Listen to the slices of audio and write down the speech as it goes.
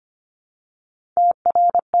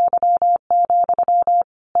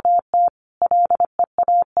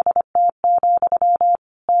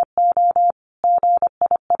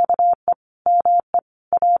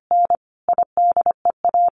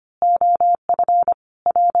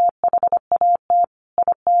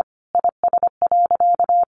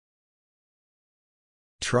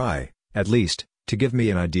try, at least, to give me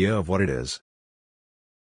an idea of what it is.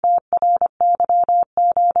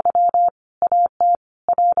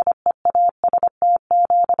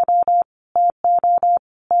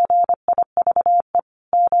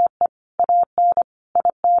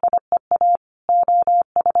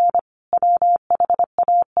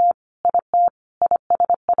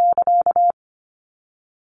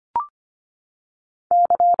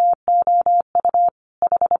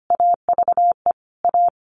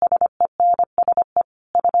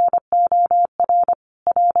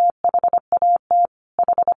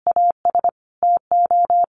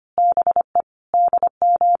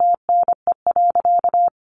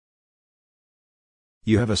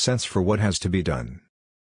 You have a sense for what has to be done.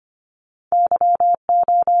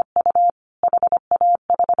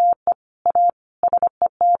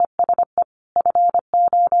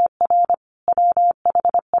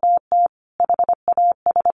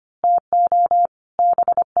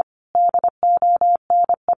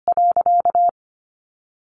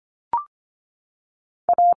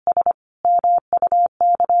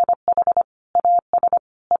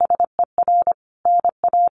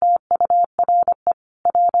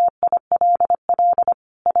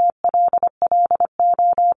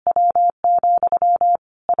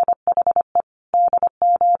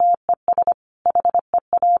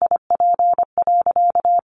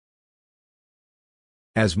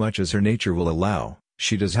 As much as her nature will allow,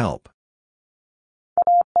 she does help.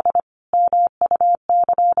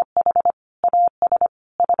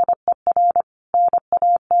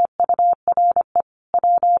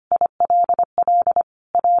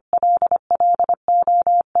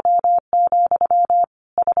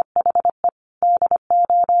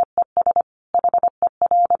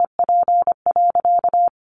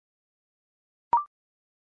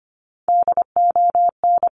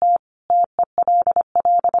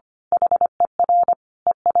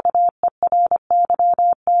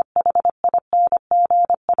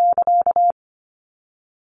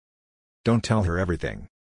 Don't tell her everything.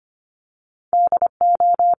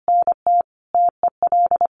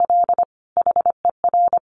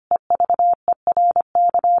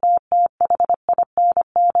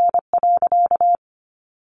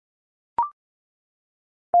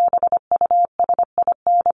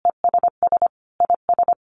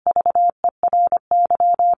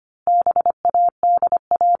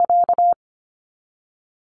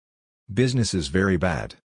 Business is very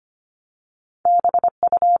bad.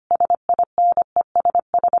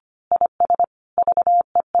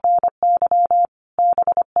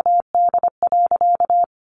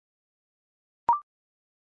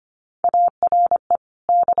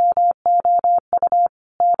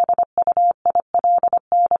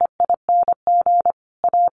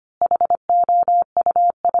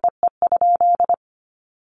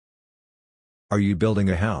 Are you building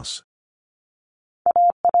a house?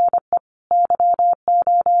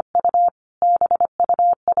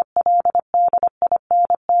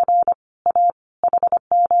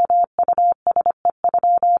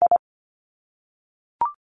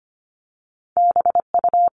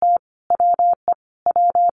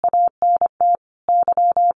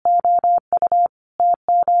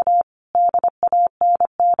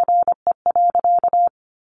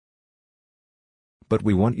 But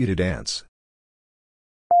we want you to dance.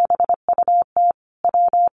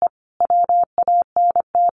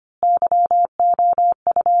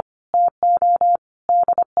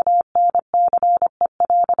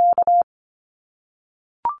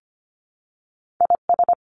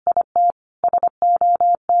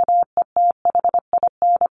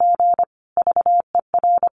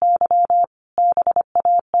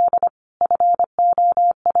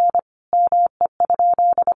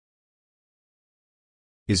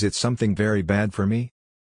 Is it something very bad for me?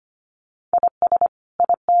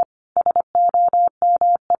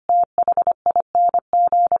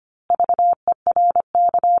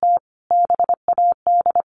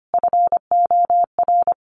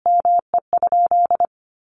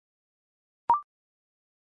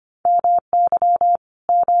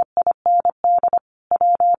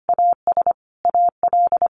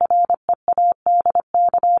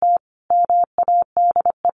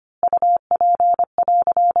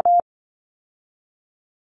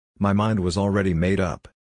 My mind was already made up.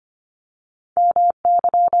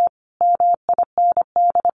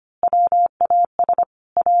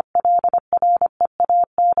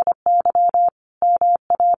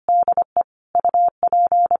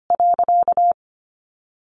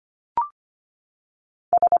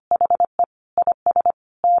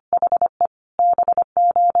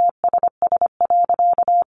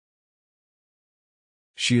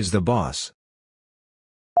 She is the boss.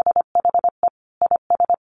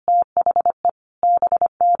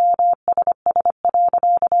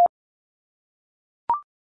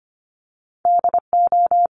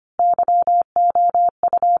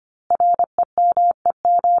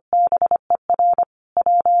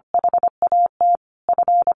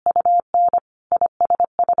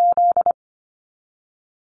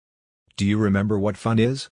 Do you remember what fun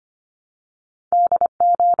is?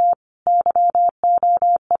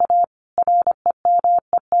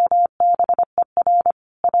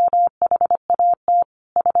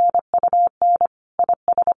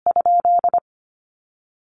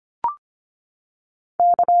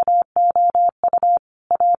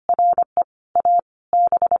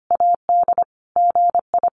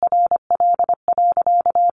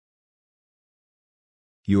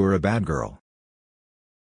 You're a bad girl.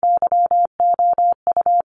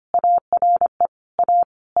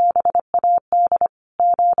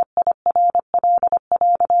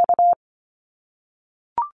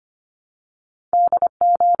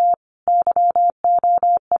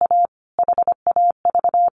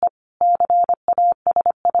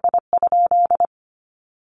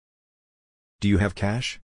 Do you have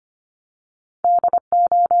cash?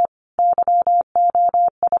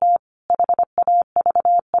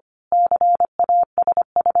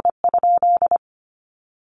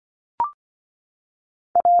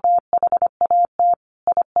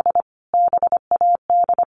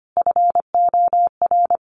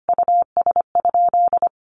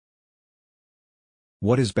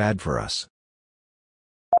 What is bad for us?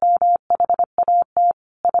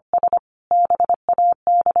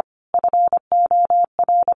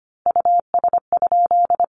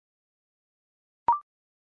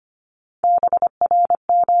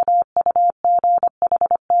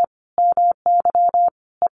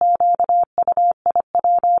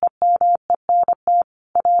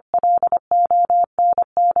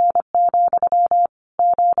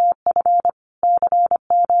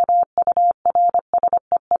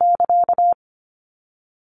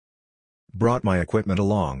 Brought my equipment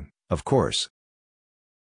along, of course.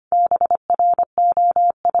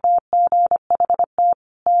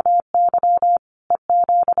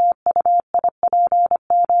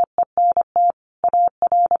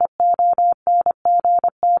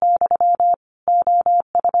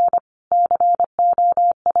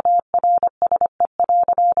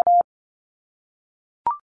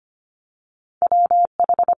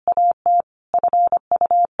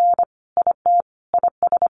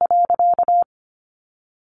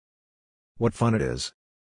 What fun it is.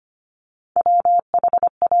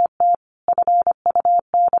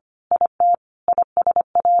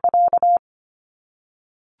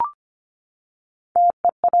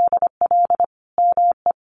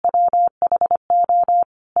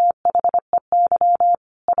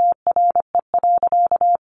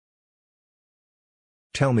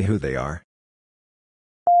 Tell me who they are.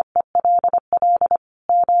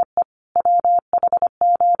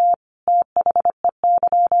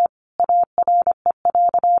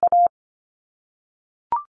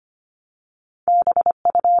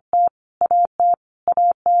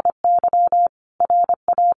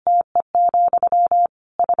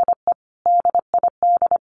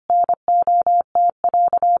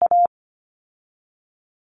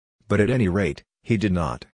 But at any rate, he did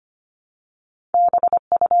not.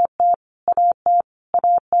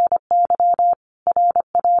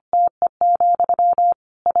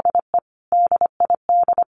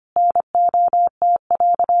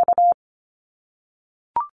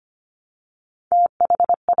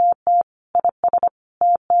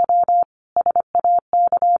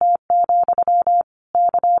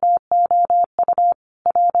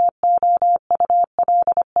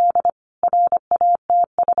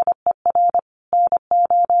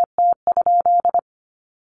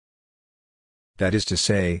 That is to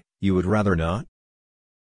say, you would rather not?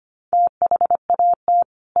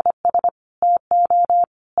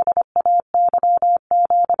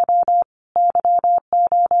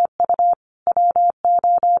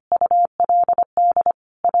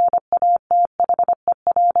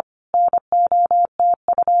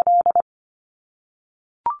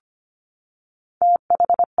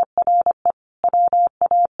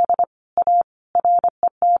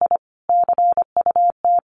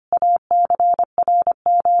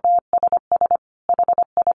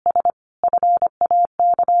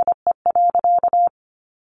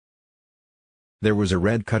 There was a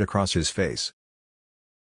red cut across his face.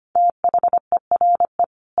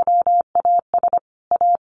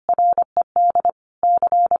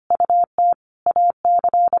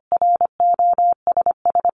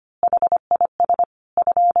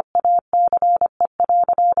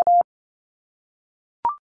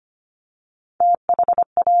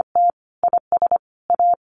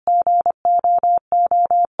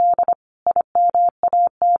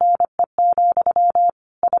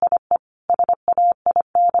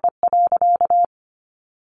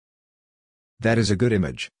 That is a good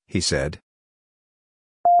image, he said.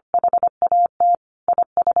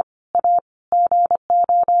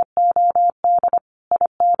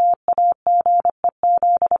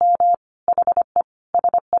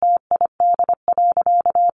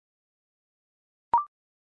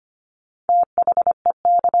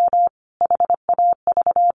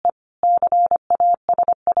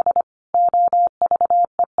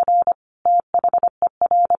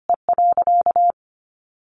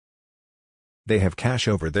 They have cash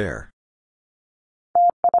over there.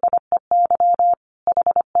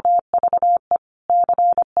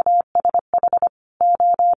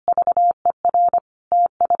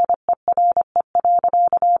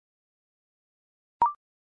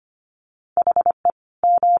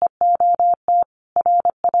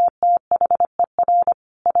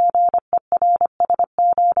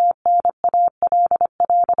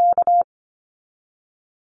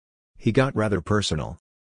 He got rather personal.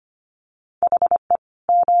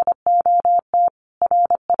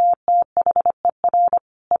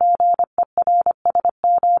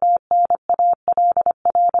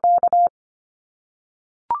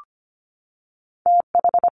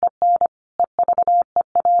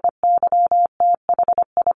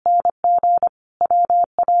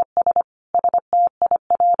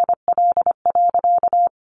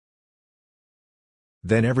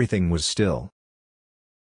 Then everything was still.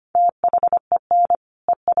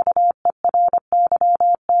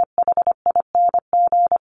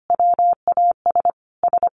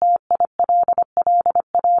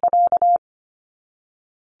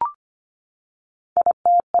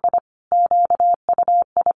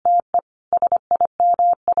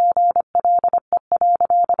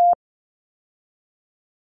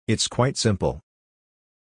 It's quite simple.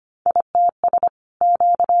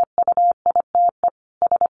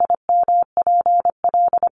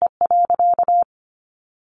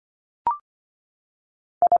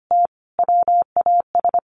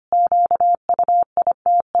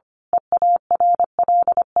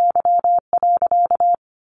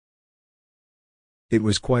 It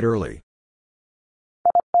was quite early.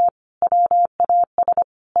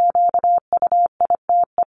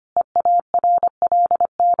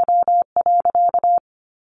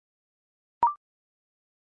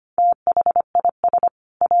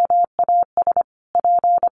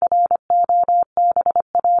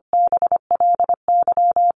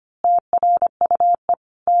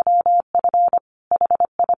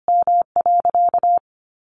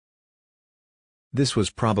 This was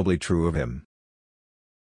probably true of him.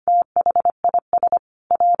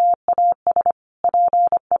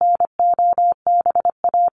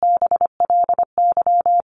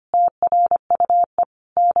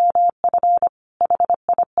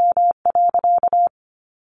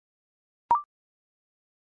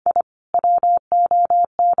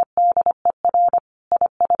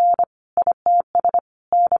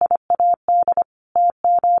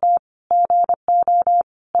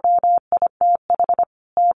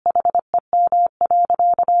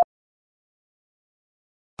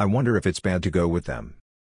 I wonder if it's bad to go with them.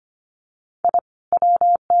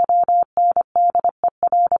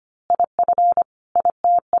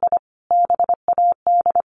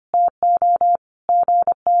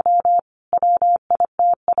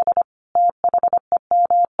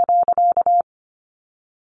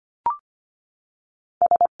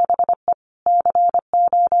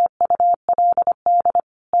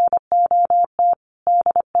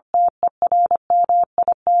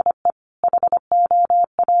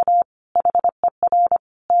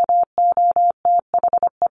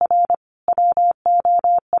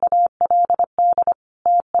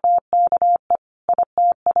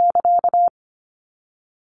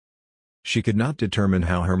 She could not determine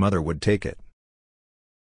how her mother would take it.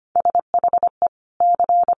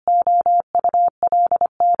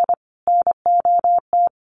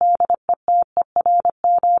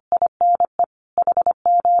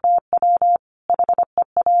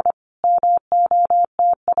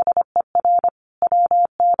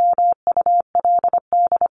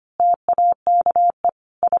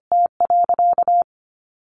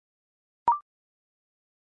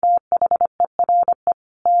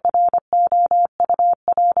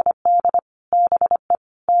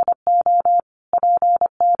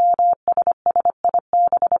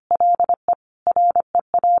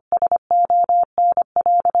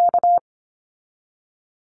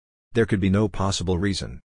 There could be no possible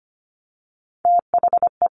reason.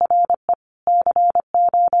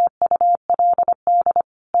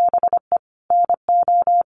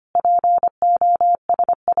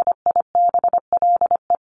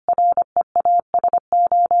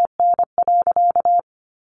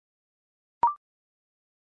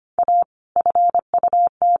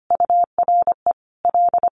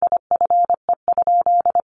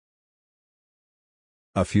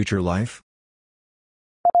 A future life?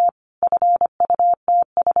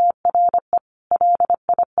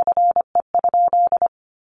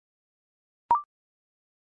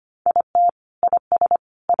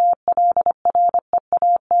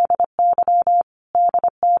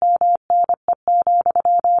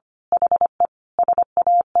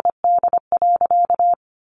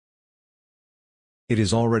 It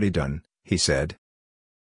is already done, he said.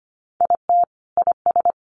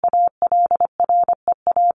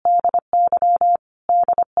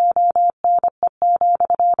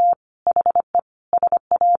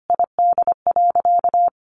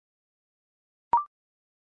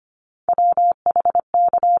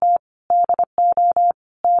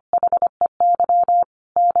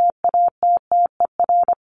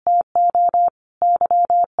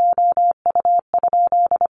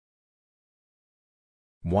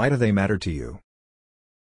 Why do they matter to you?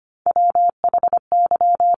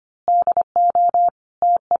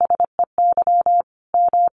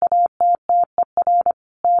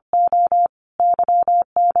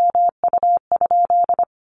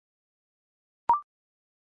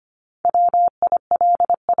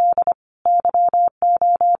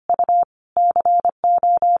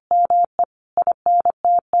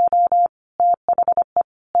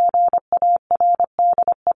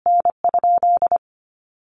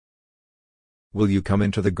 Will you come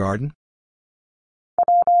into the garden?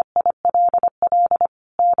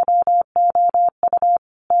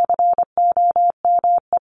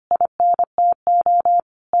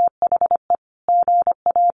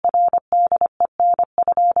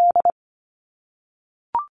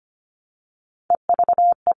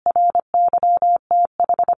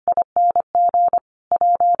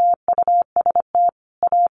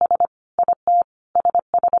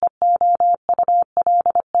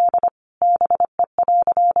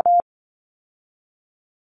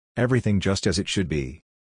 Everything just as it should be.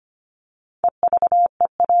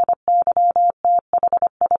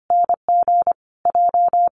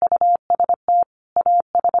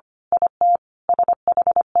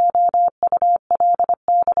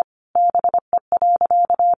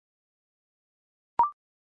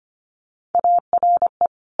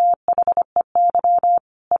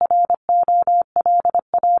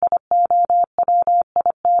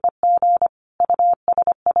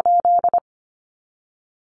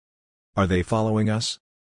 Are they following us?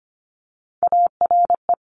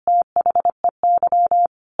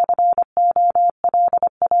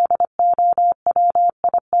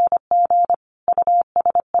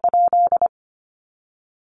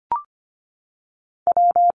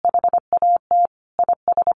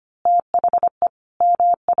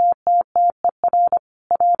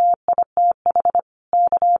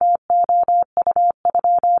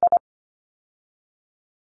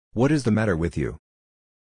 What is the matter with you?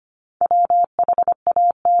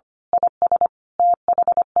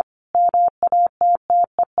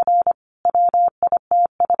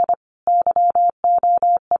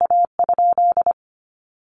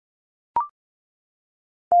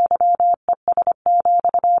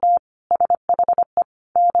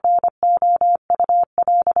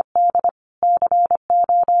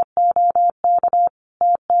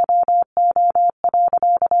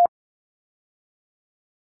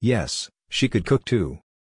 Yes, she could cook too.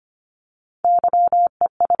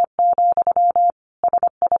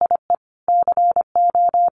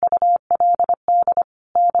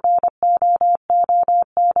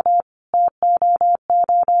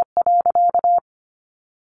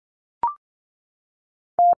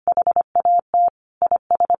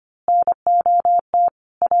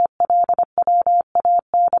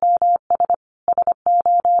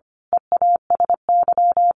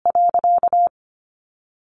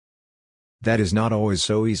 That is not always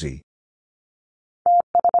so easy.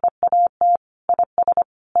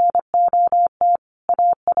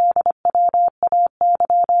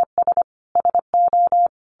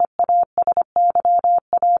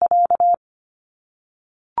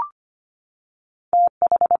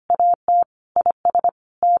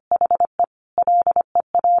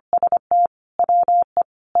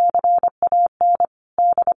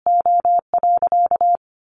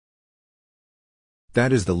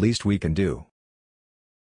 That is the least we can do.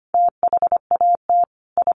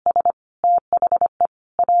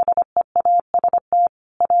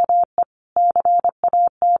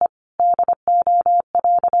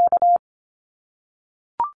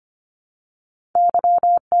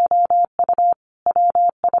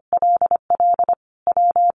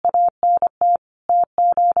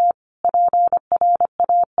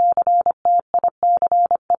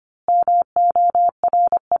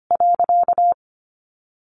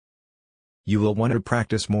 You will want to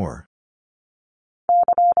practice more.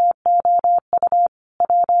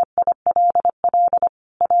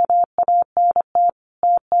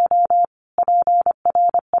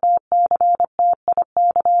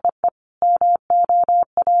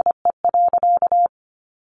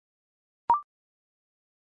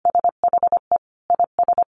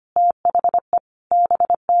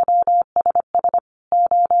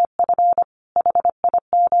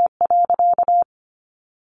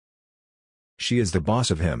 She is the boss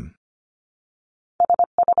of him.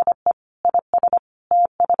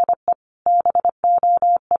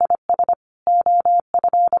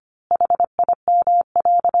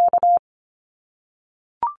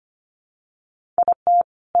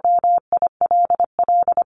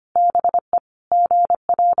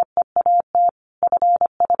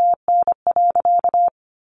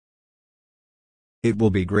 It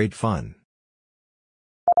will be great fun.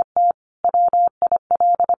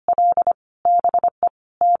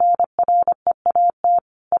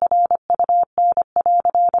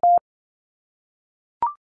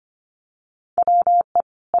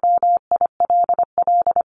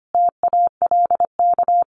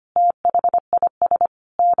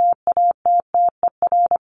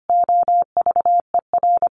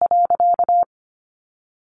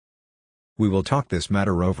 We will talk this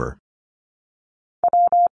matter over.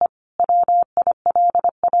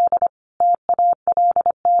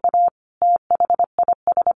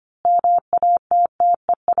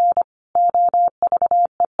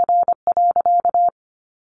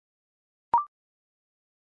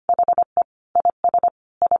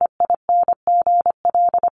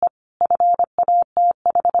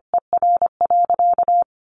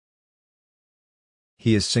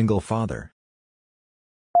 He is single father.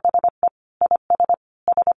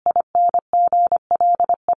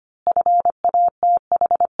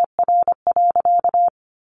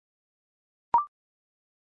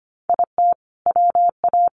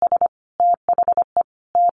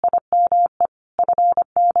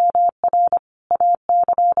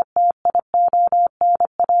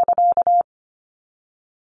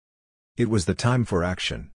 It was the time for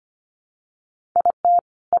action.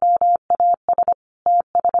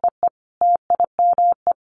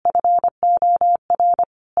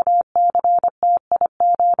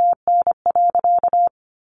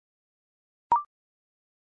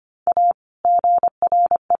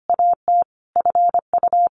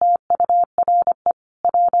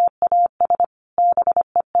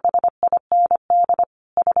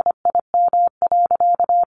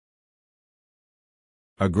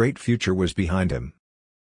 A great future was behind him.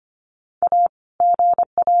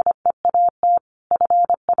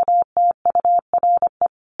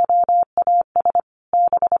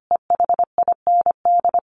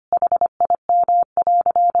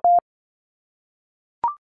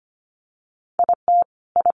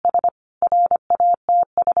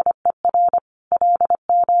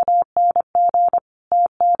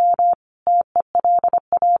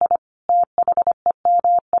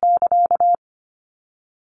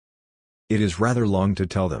 It is rather long to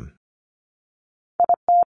tell them.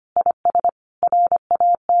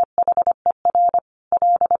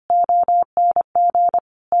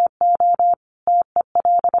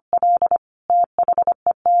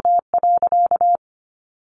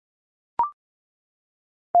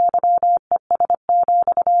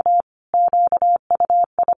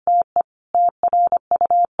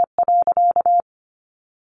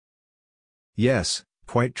 Yes,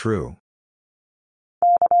 quite true.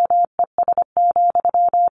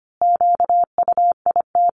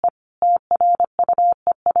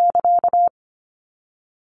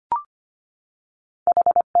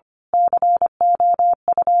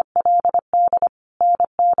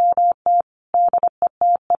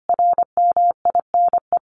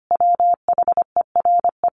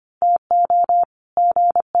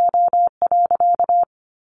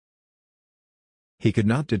 He could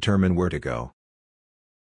not determine where to go.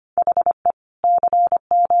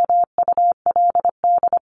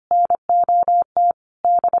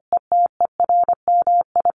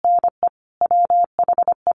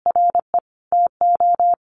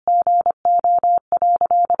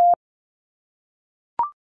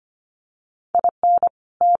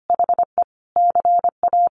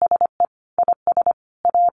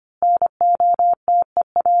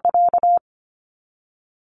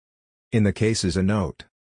 In the case is a note.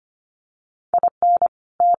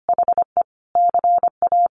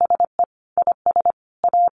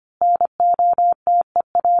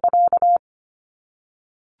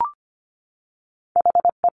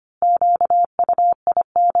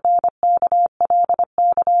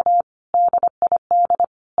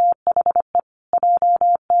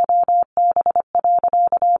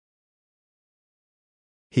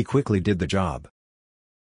 He quickly did the job.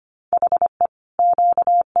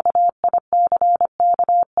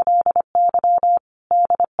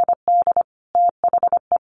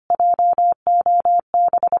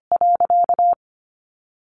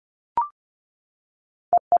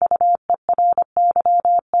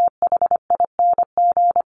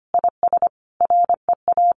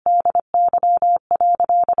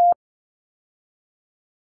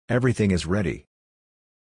 Everything is ready.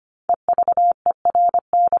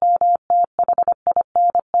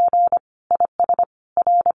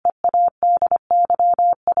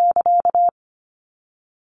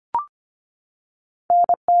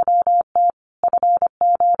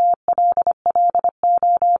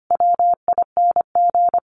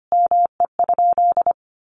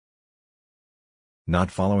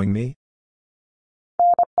 Not following me?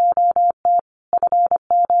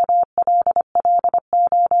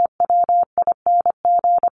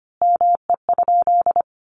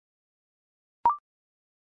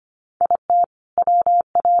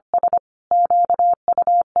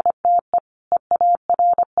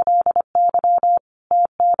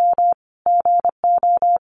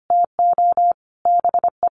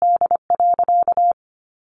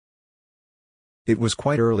 It was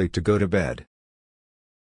quite early to go to bed.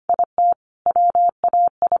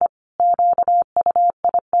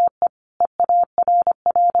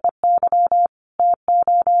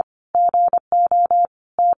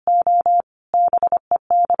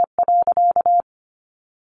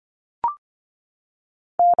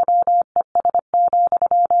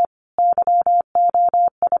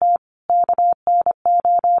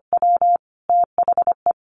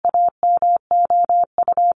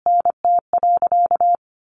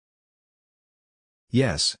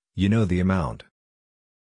 Yes, you know the amount.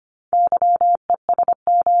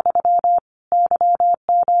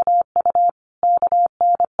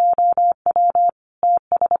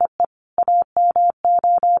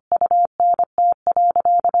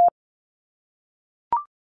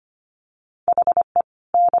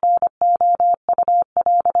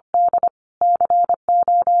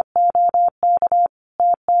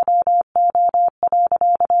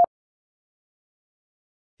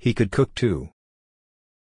 He could cook too.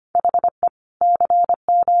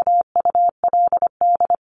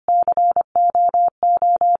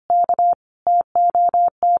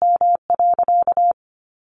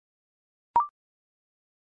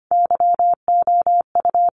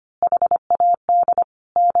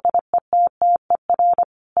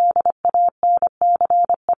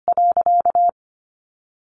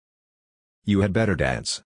 You had better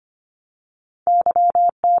dance.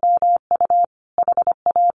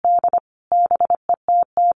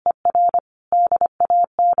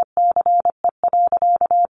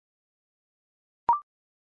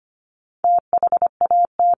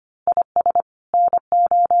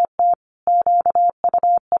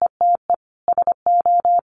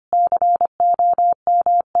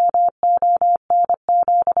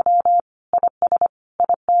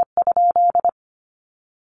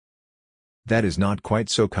 That is not quite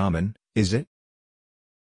so common, is it?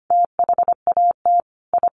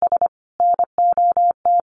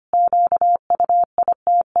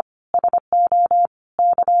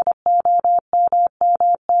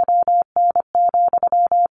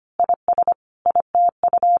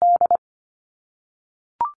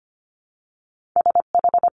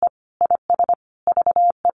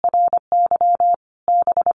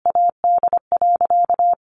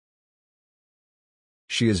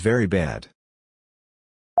 She is very bad.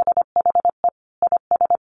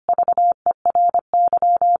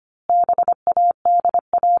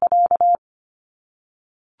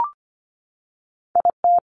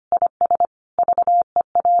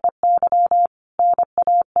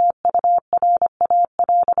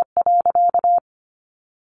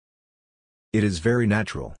 It is very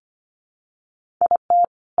natural.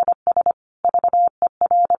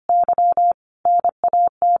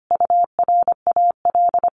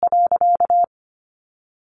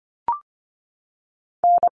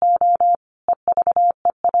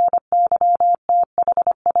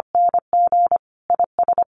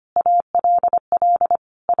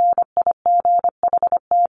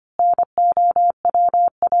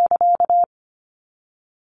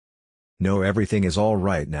 No, everything is all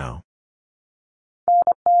right now.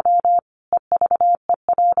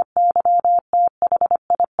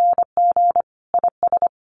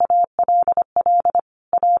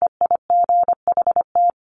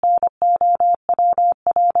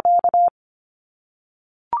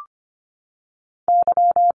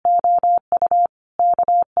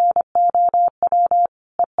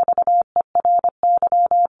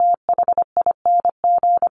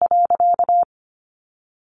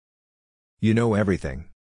 You know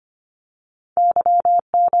everything.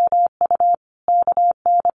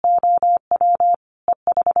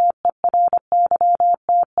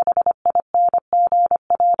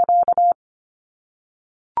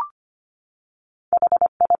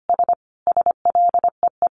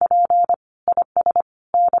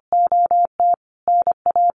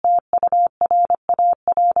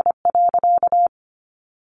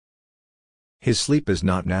 His sleep is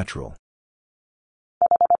not natural.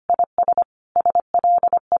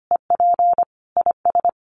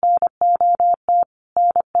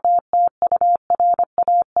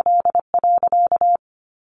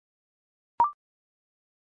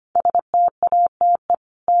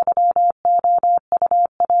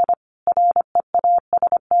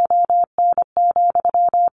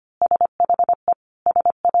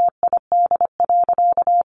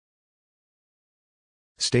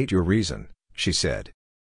 State your reason, she said.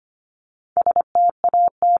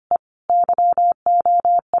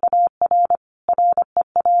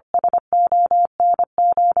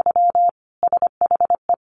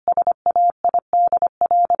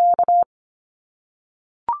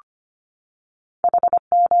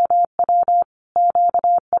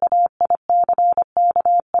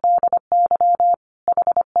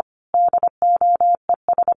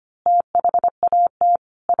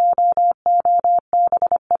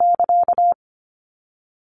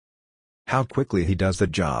 How quickly he does the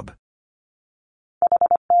job.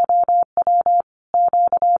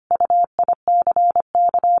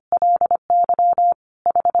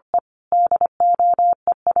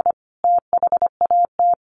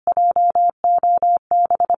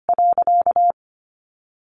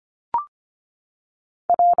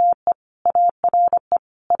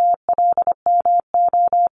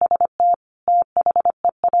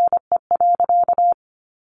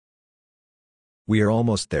 We are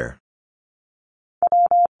almost there.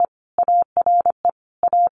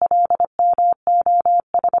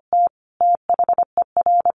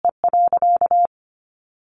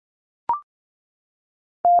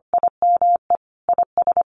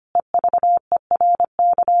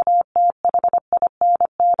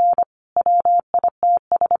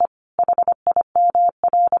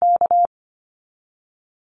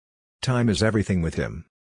 Time is everything with him.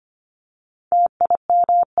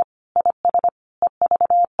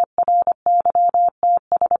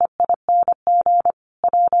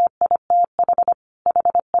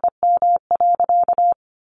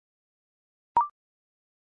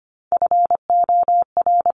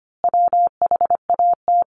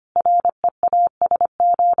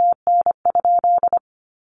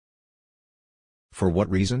 For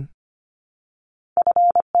what reason?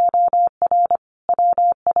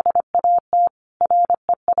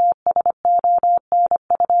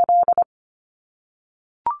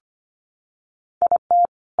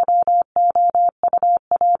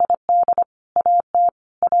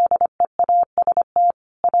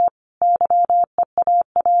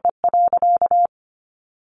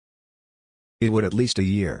 It would at least a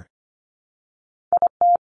year.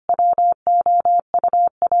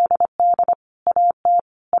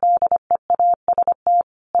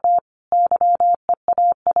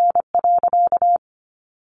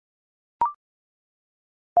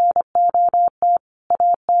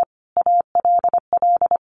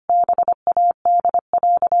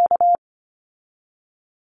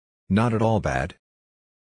 Not at all bad.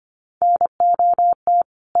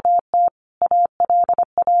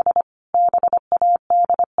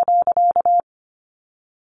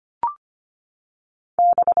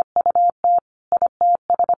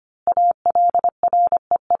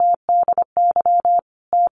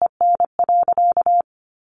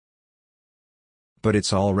 But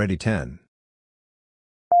it's already 10.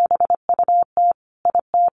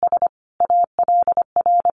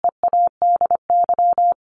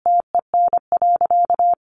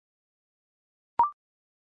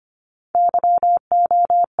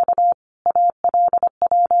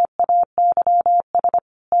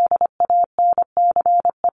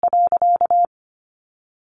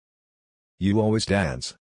 You always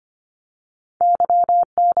dance.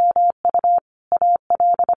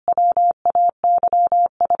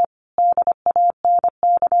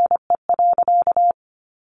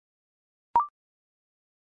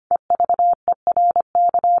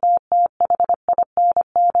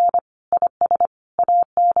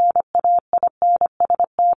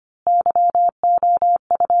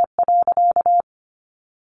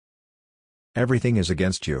 Everything is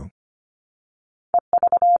against you.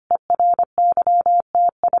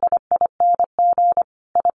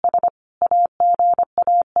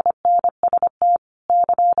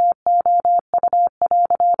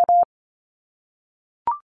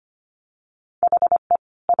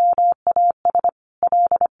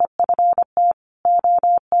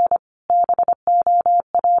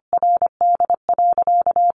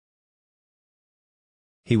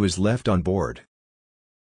 He was left on board.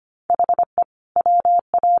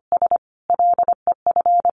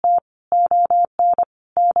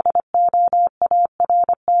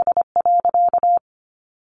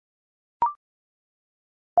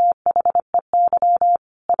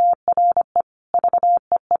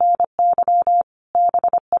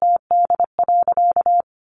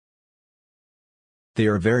 They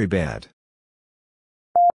are very bad.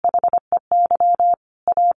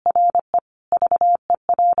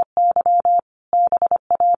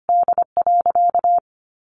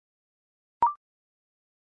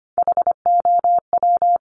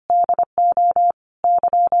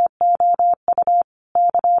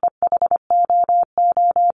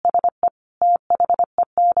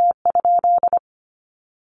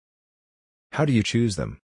 How do you choose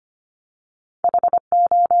them?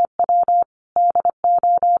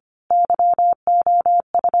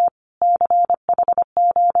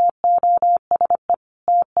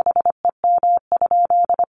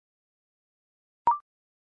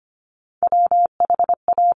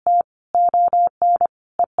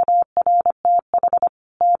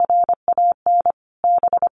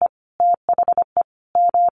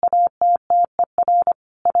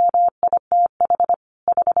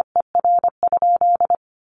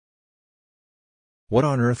 What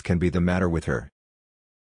on earth can be the matter with her?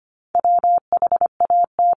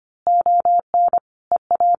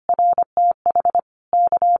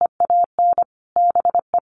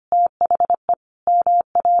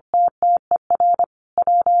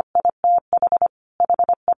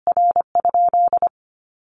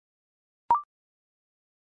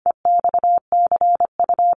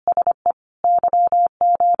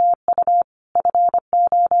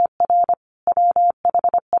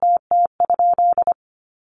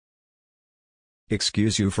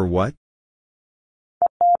 Excuse you for what?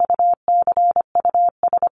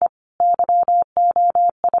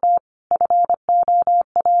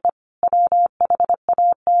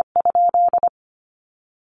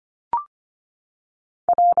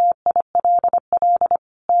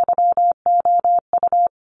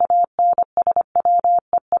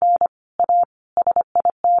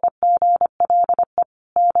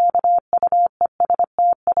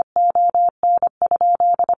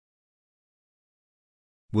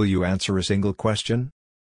 Will you answer a single question?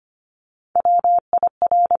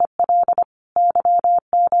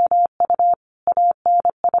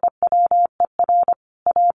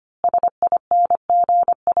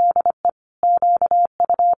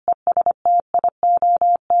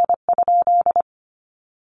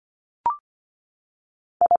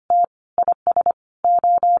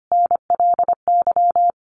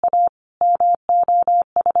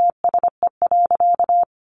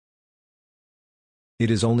 It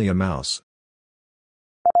is only a mouse.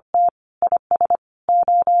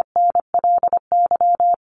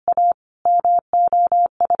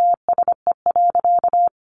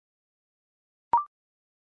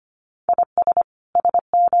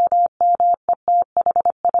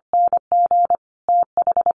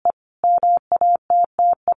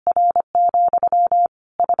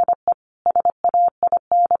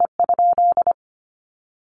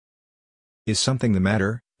 Is something the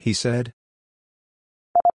matter? He said.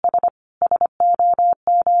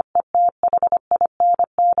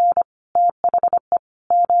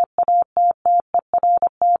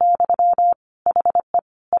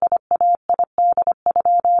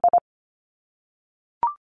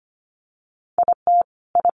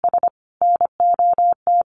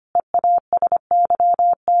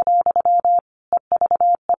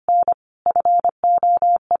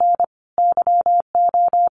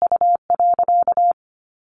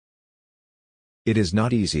 It is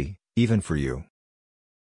not easy, even for you.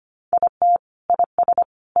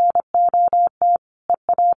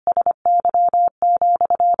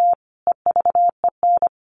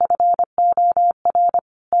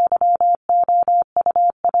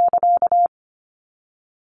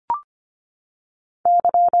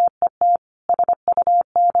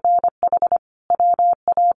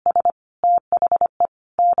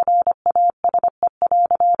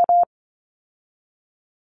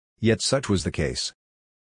 Yet such was the case.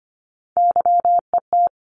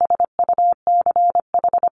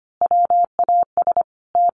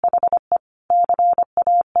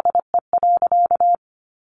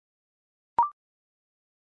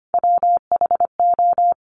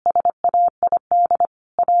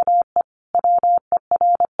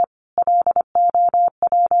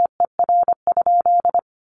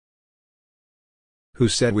 Who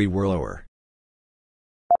said we were lower?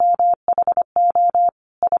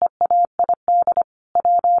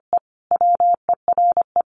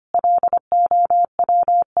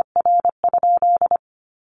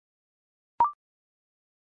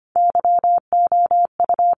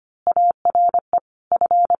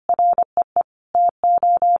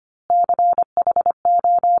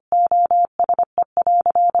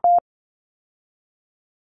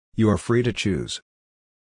 You are free to choose.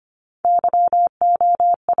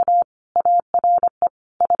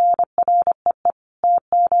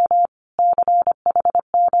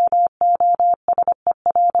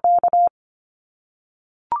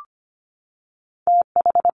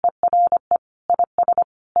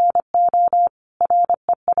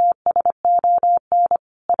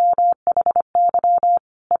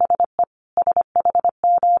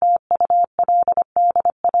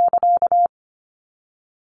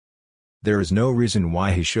 There is no reason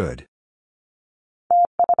why he should.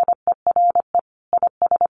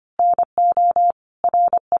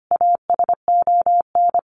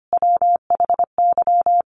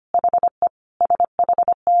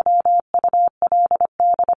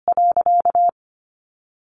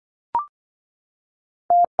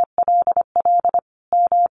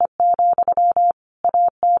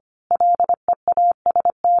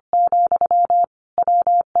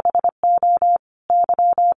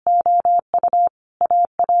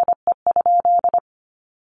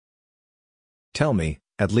 Tell me,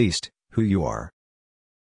 at least, who you are.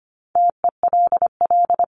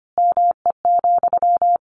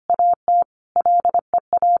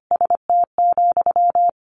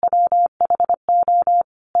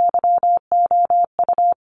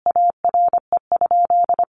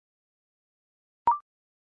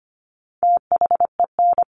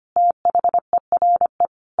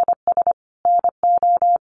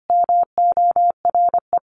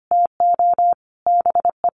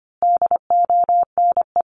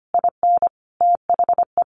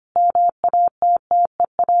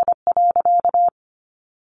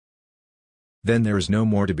 Then there is no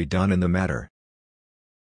more to be done in the matter.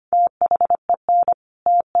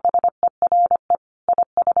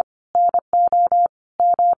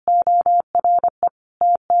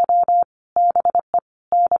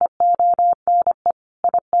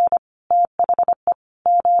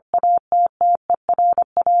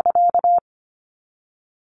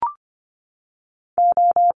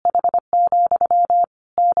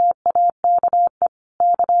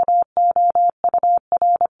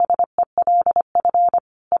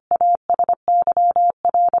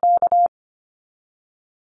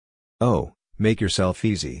 Oh, make yourself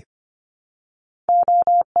easy.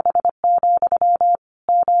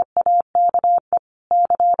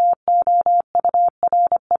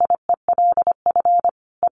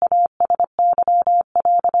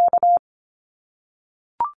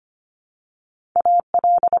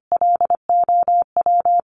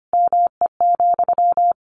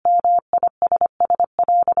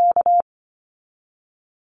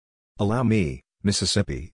 Allow me,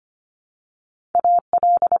 Mississippi.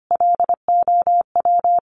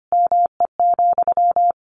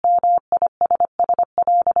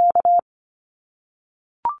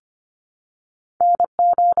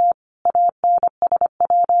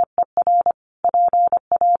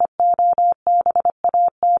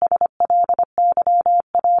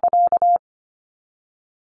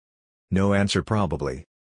 No answer probably.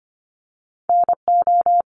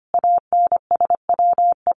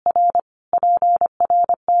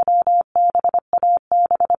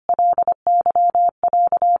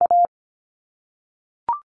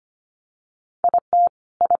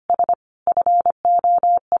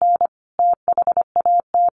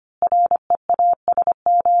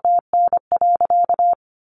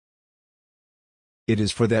 It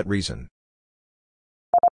is for that reason.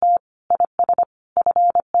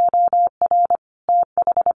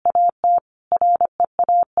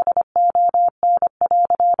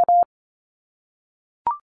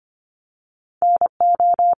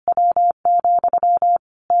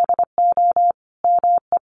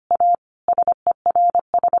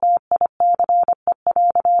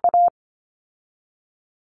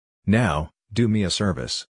 Now, do me a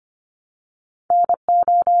service.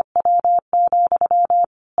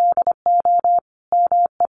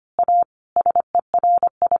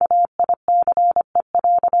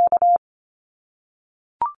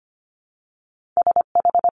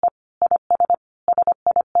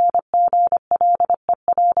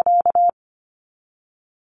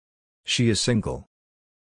 She is single.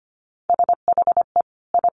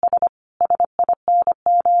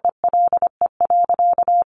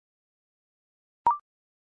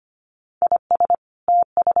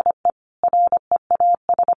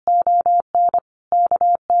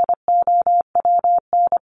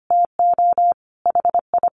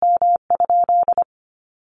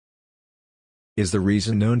 Is the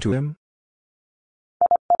reason known to him?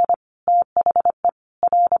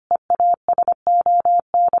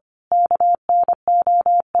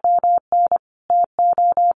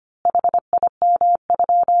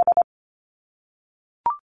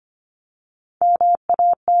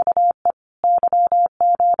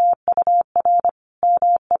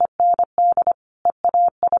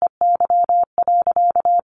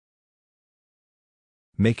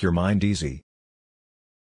 Make your mind easy.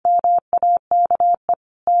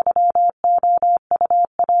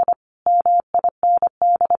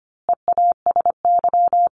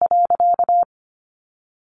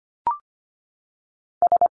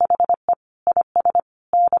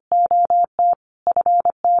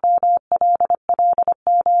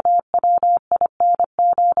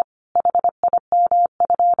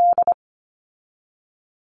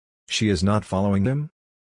 She is not following them?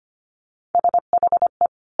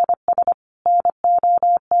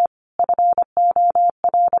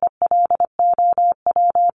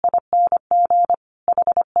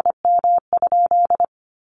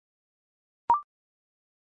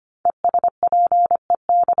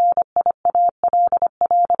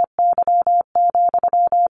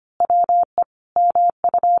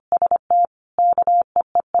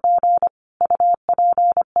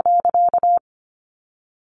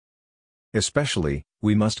 Especially,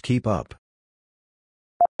 we must keep up.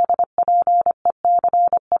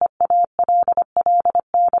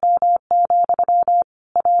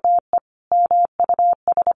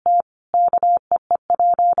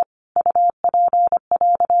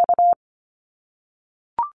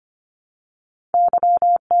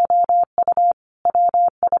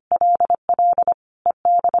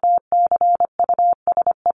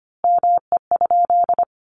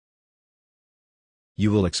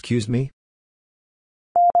 You will excuse me?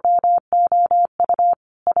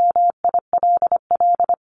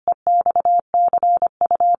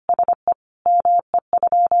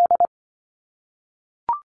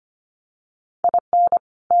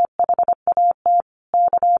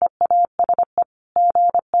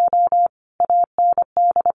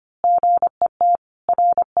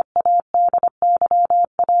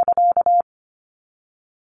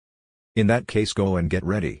 In that case, go and get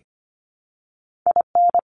ready.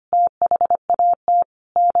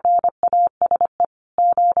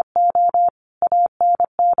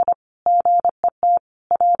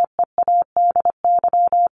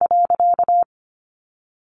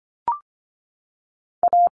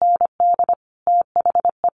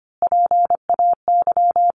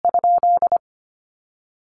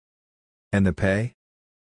 And the pay?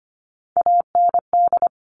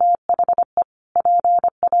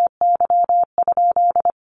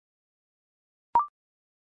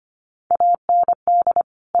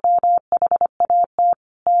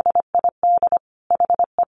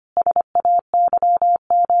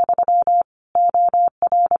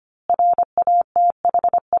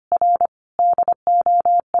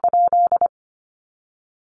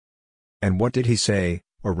 And what did he say,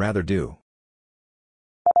 or rather do?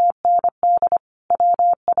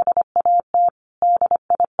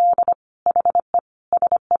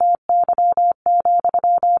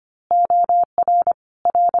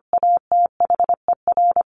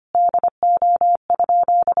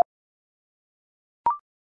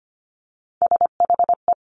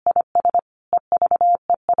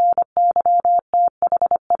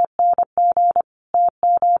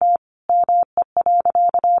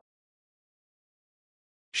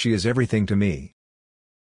 She is everything to me.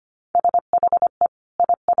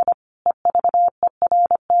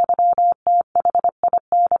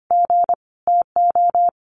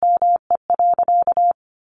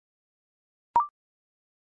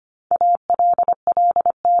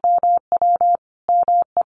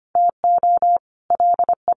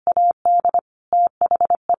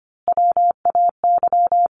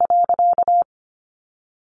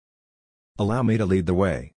 Allow me to lead the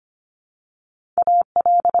way.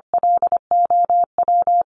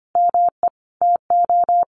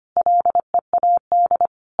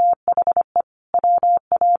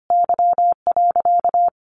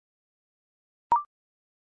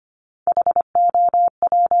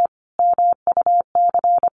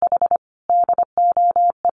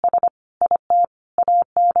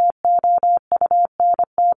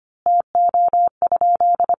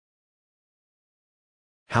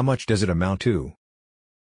 How much does it amount to?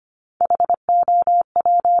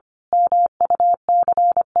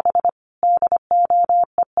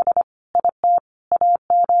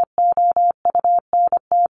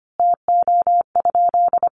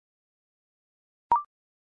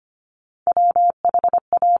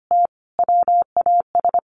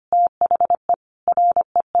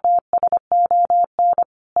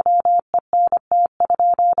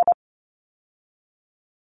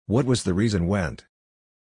 What was the reason went?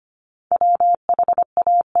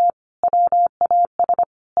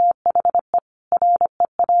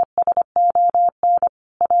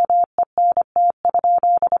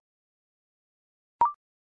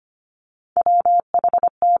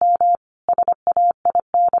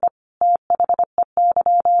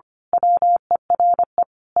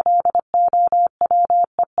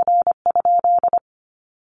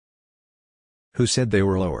 Who said they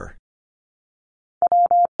were lower?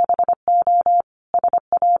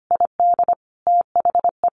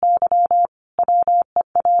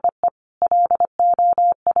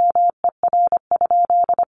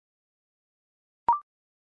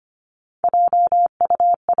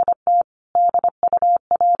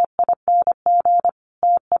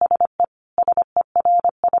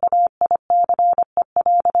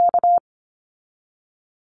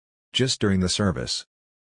 Just during the service.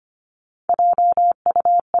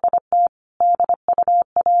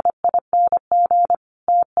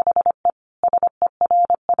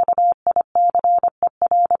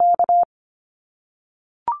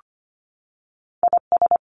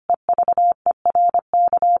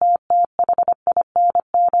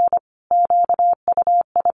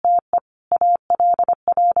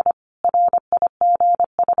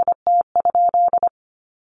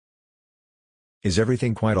 Is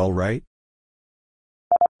everything quite all right?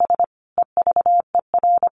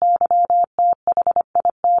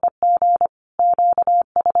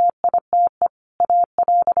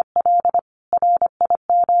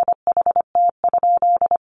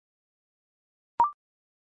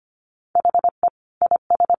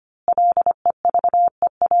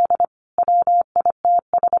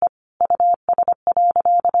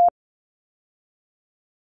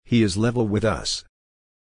 He is level with us.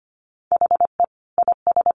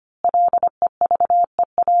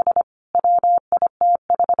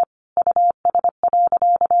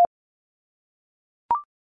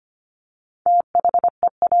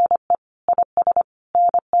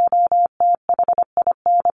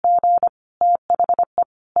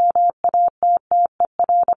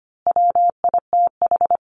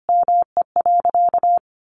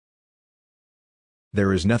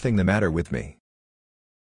 There is nothing the matter with me.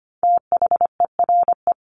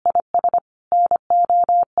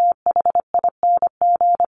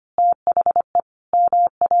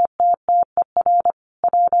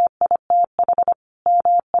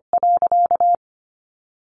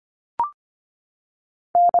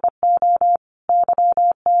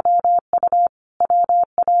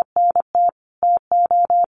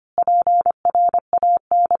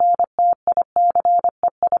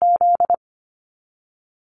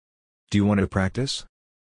 Do you want to practice?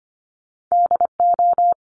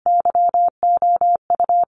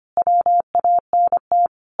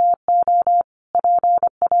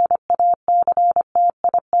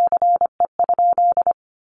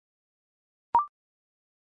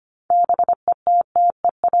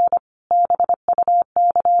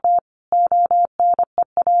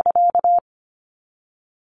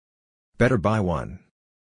 Better buy one.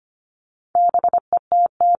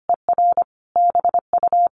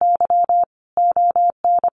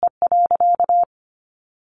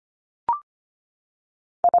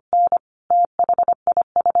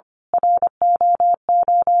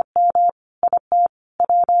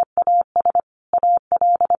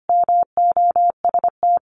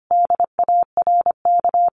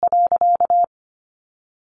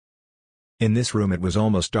 In this room it was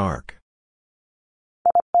almost dark.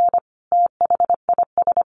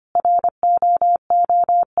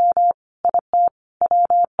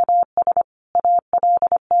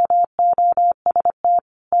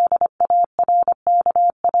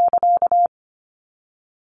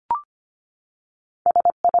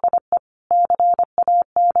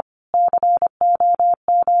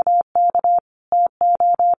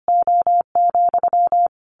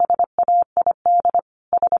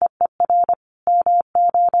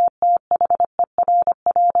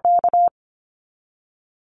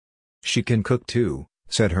 She can cook too,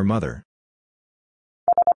 said her mother.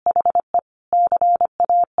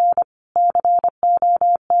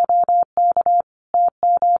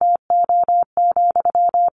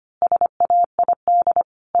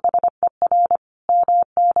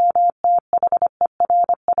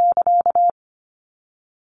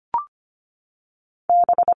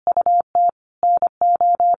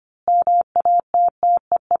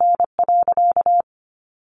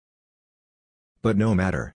 But no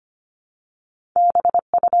matter.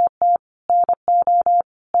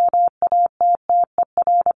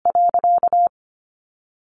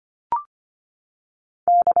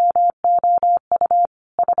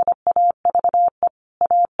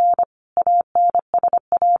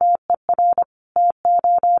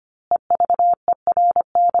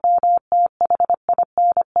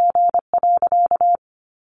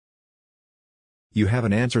 You have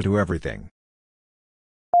an answer to everything.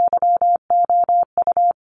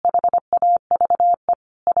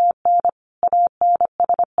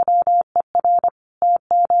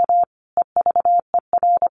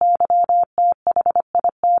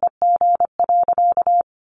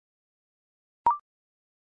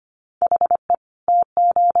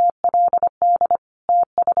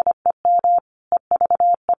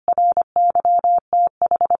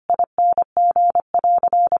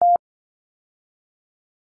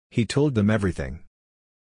 He told them everything.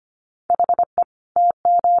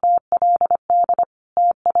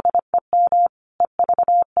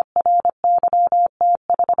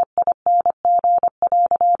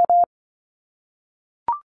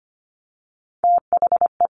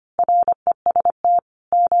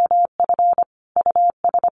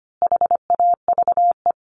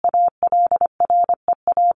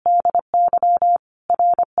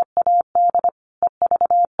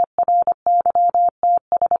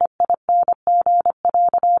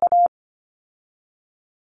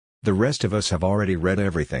 The rest of us have already read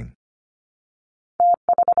everything.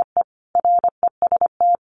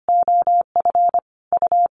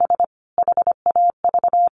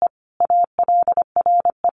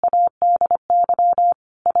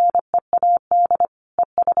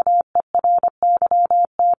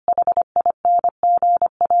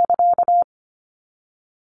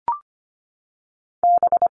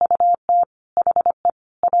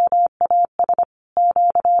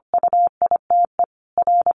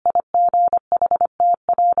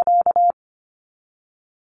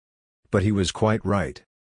 But he was quite right.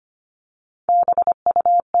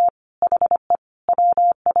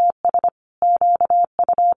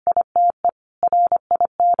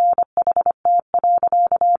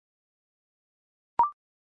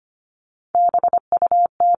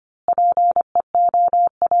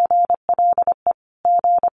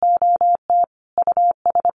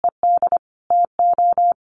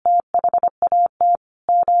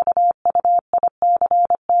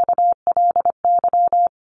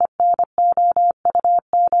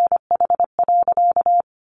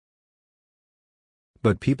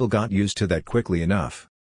 But people got used to that quickly enough.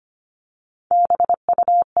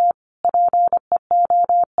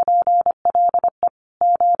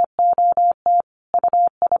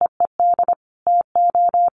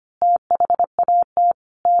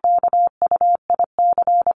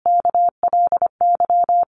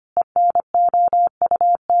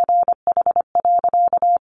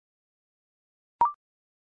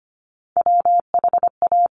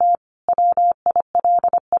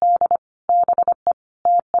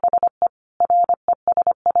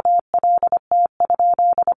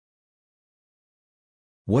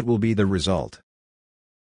 What will be the result?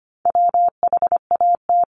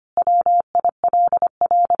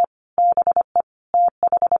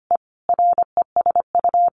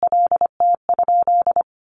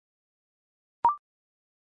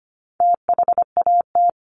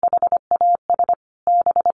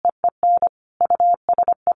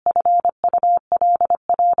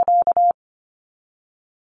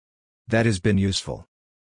 That has been useful.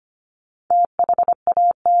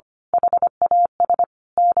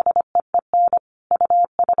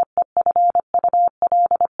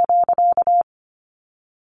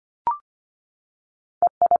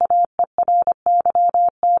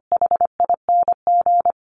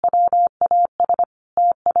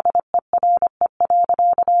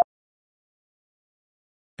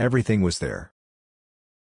 Everything was there.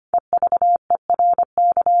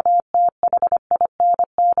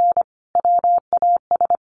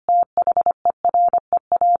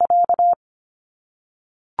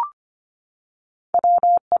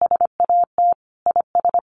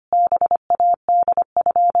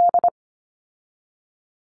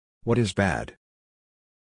 What is bad?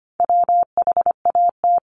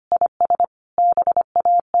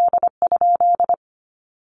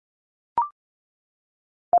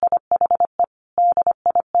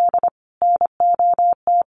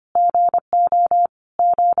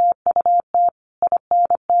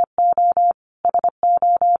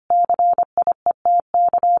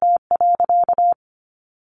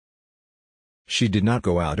 She did not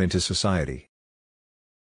go out into society.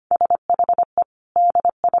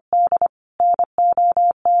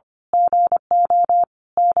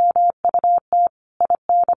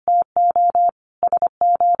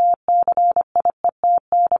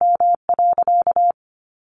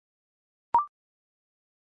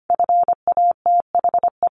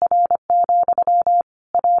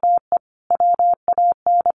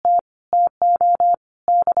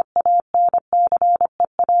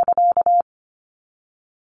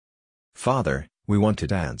 Father, we want to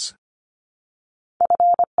dance.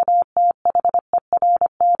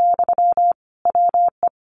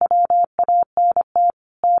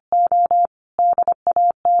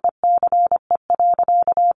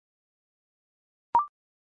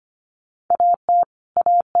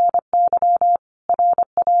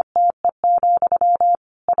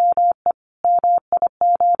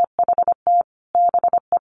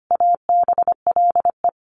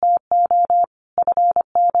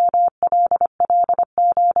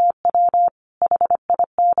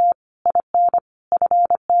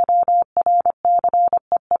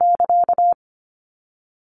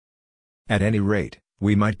 At any rate,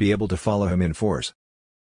 we might be able to follow him in force.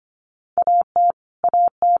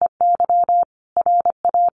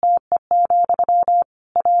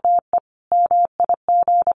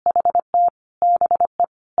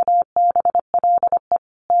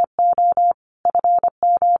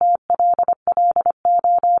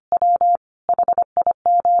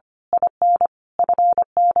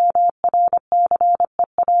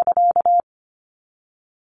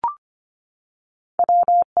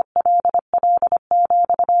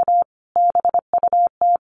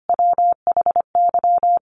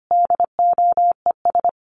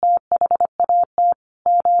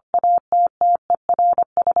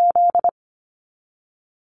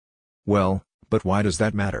 Well, but why does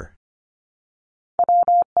that matter?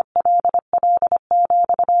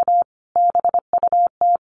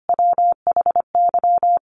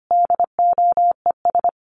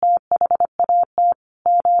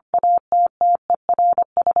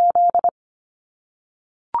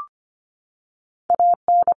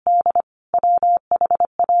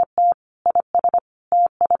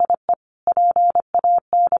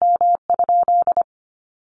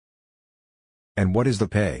 And what is the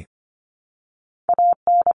pay?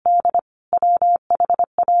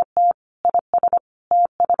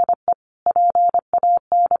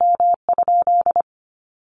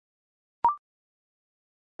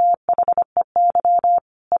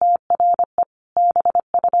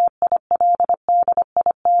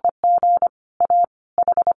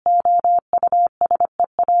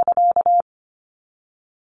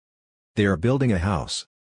 They are building a house.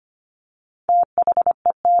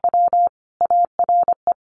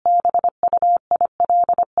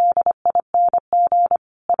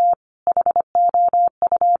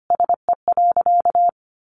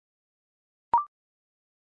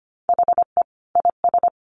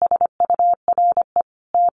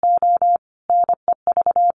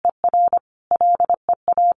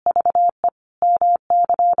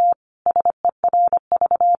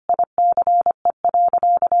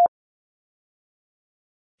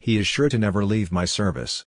 He is sure to never leave my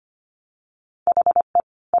service.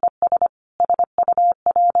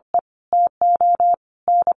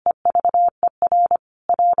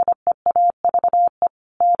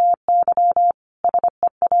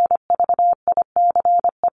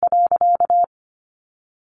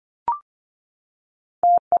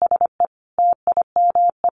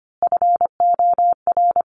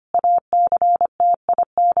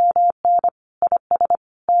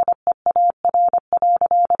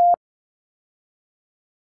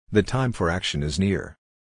 The time for action is near.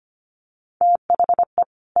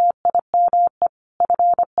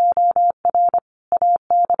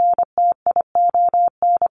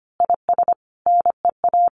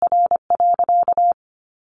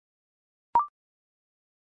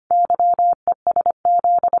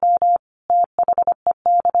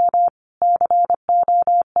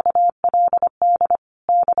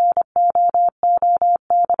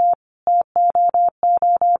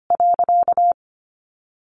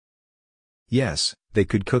 Yes, they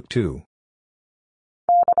could cook too.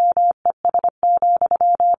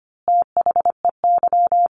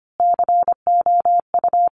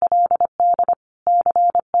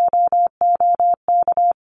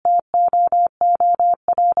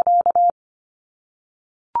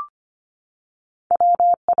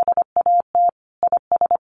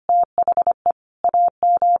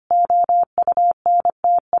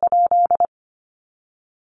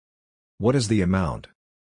 What is the amount?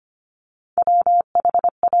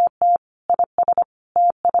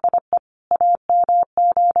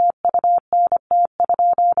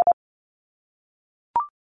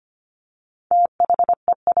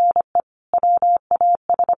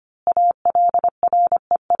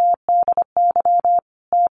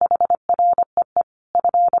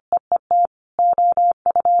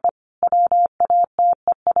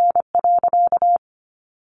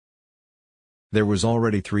 There was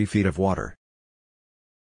already 3 feet of water.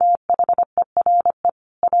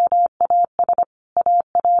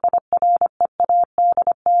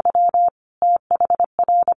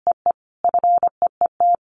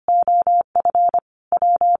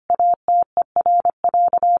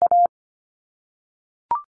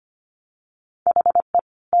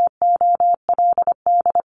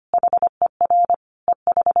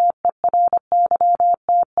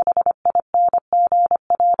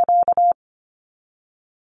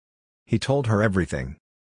 He told her everything.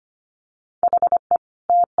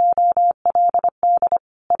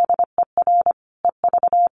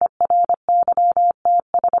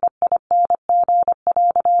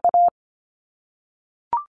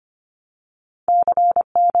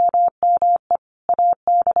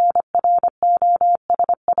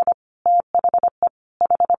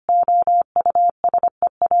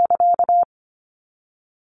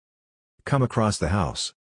 Come across the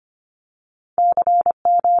house.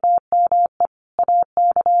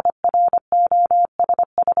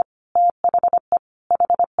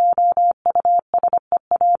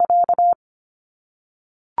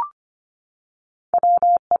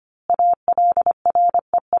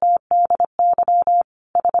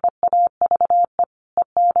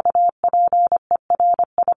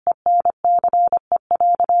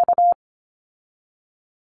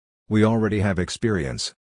 We already have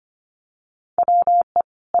experience.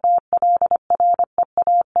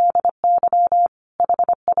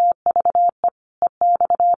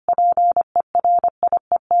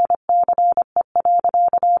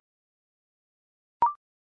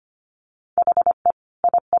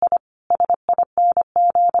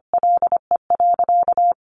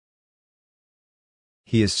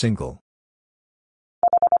 He is single.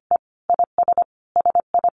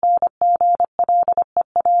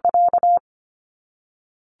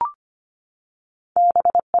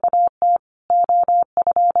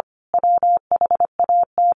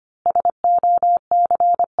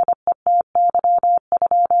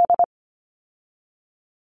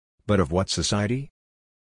 But of what society?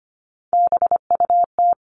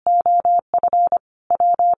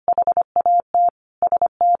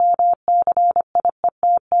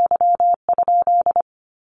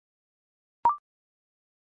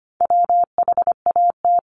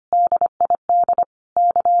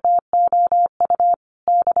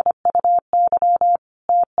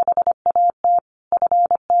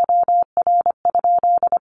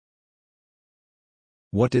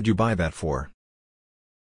 What did you buy that for?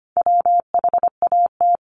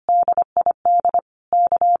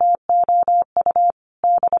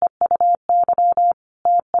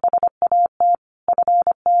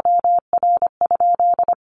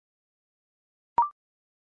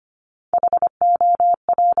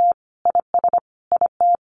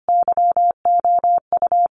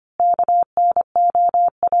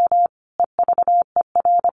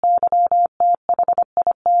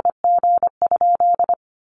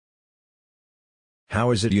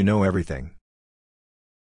 How is it you know everything?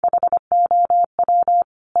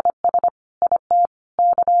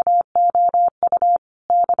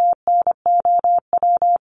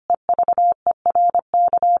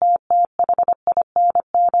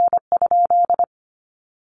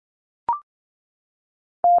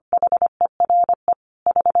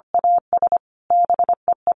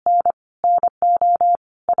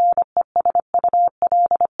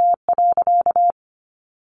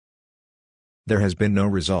 There has been no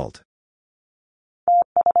result.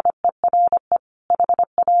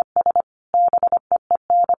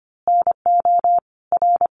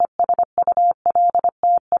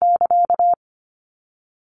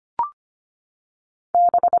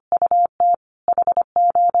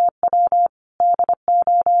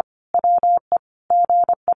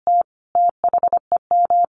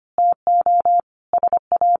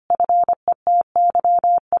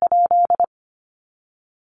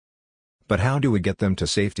 But how do we get them to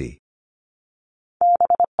safety?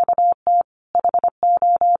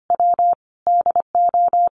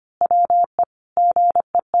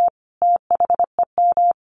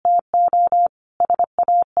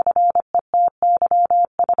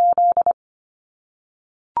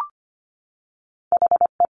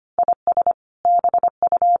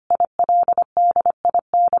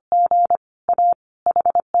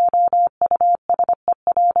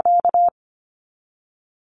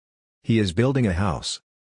 He is building a house.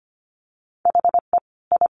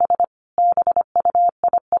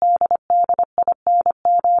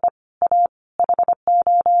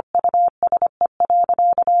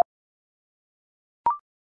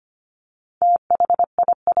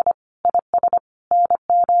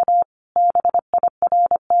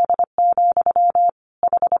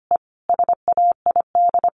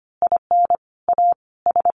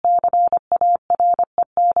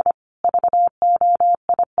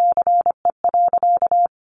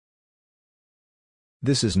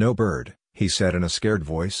 This is no bird, he said in a scared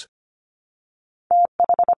voice.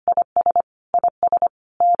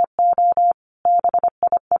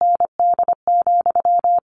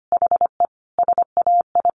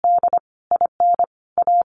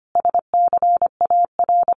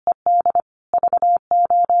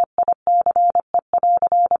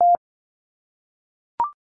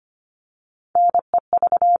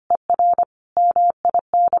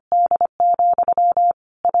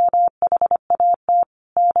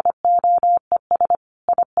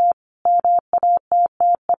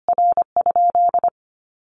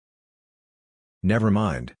 Never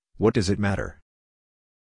mind, what does it matter?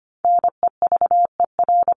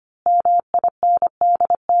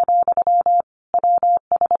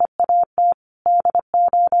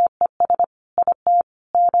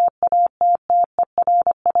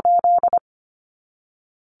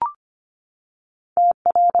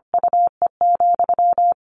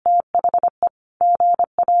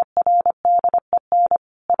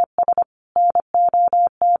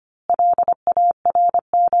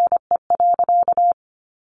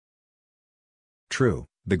 True,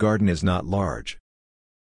 the garden is not large.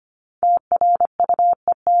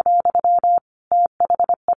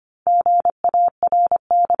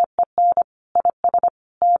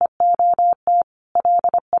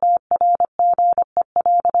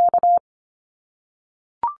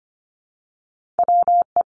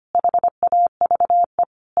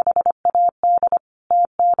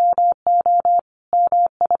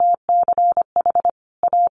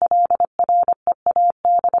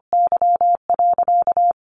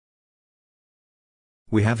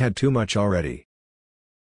 We have had too much already.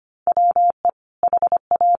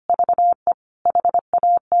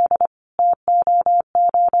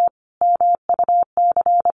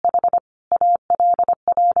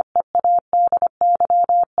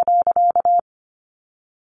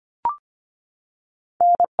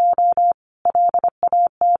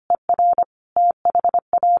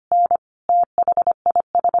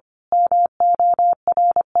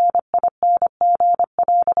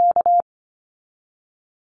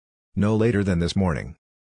 No later than this morning.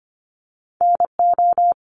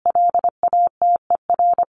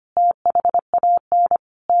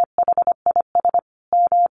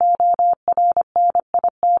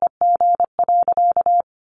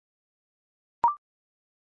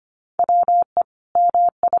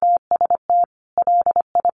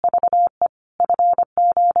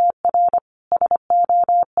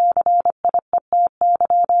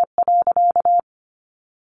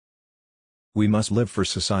 We must live for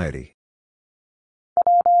society.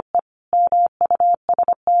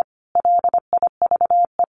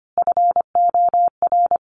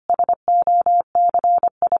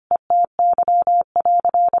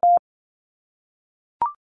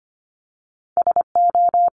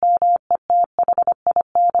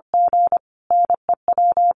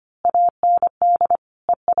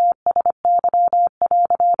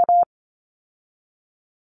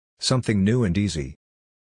 Something new and easy.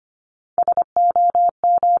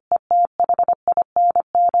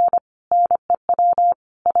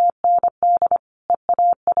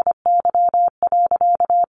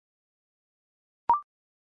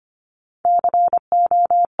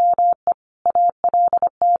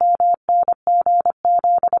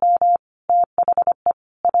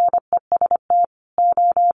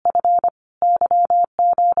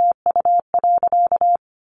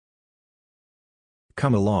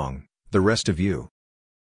 Come along, the rest of you.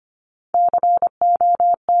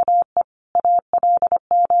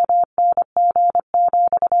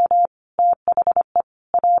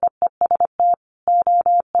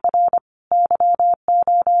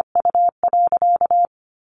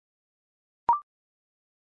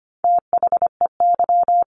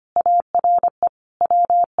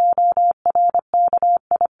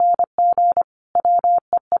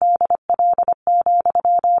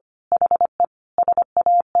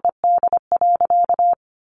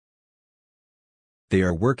 They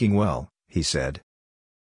are working well, he said.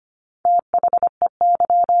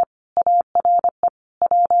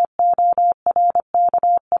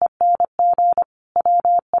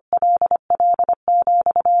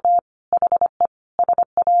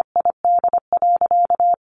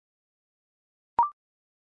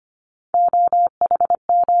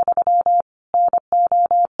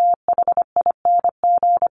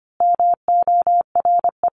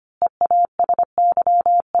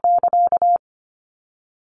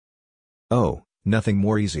 Oh, nothing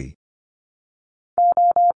more easy.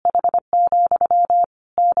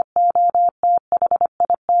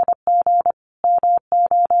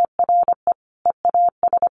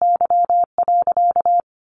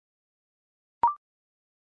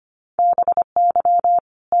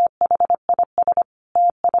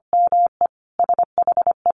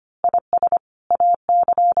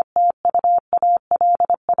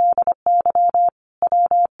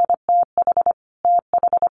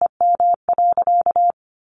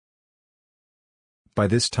 By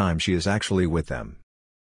this time she is actually with them.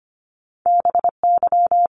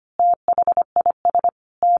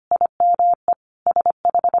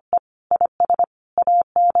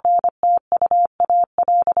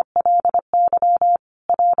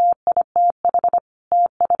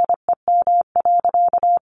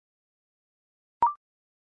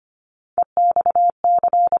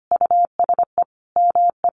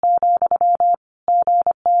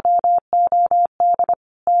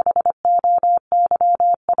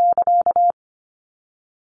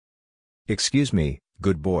 Excuse me,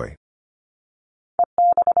 good boy.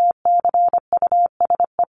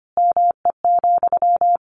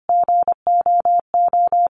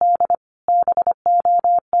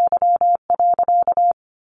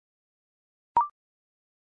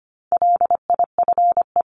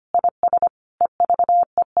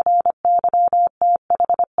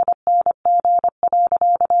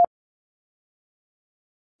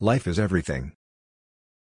 Life is everything.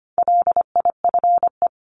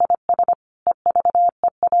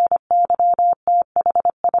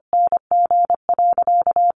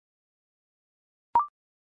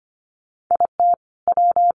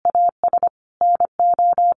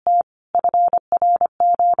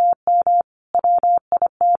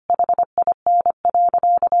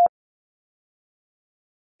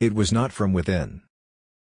 It was not from within.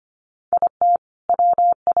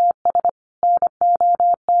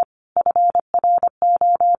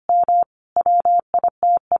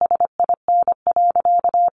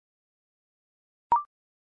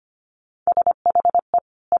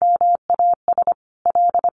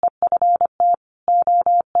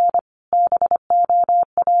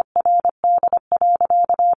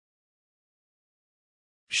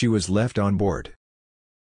 She was left on board.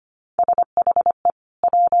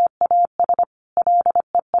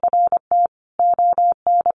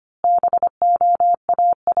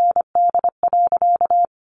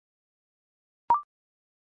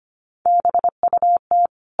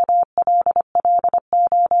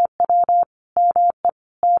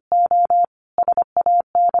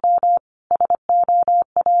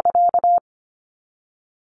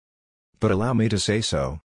 But allow me to say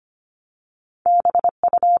so.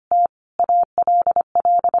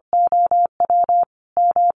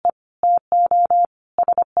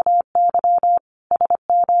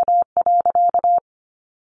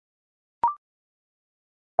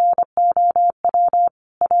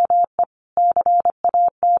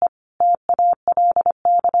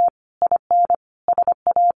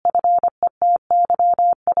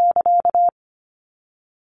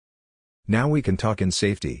 Now we can talk in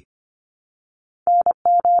safety.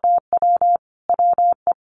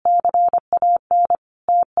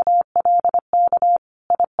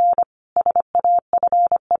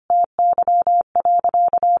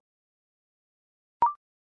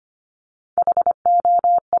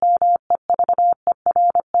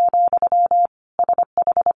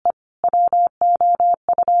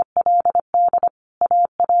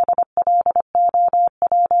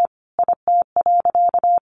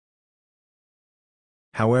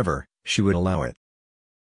 However, she would allow it.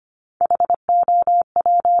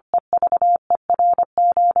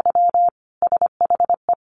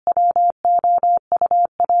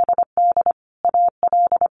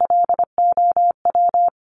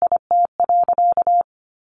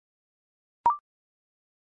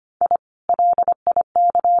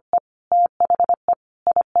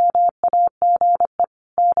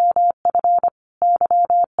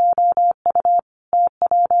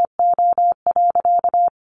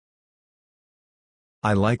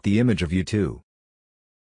 I like the image of you too.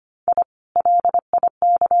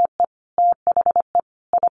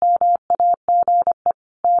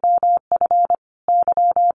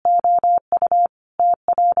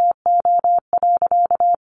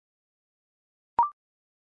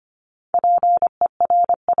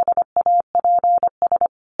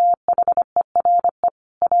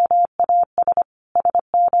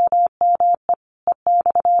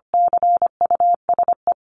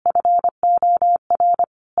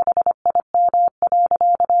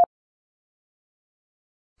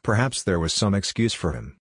 Perhaps there was some excuse for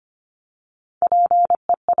him.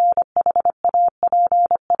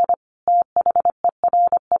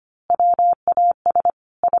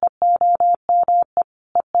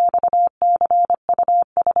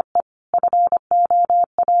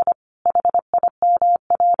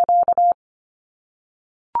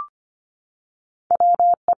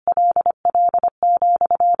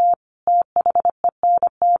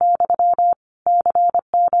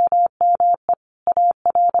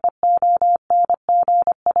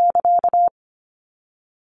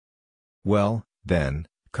 Well, then,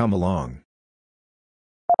 come along.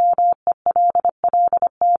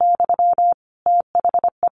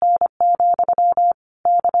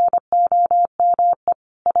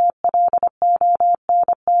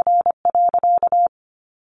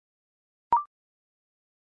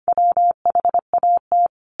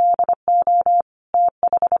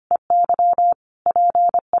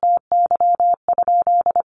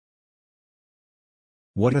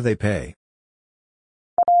 What do they pay?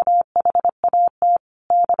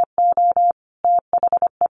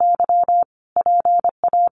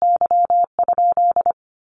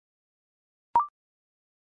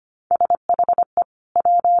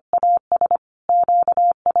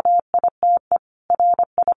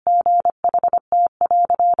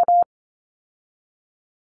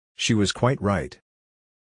 She was quite right.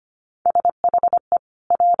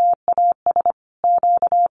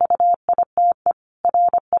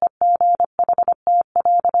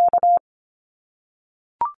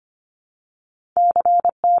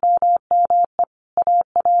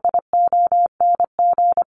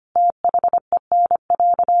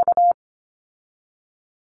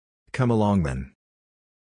 Come along then.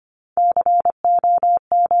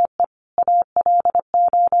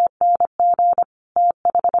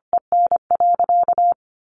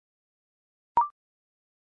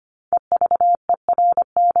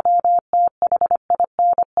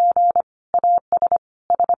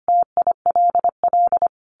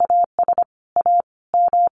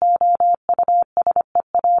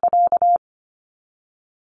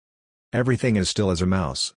 Everything is still as a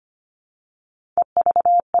mouse.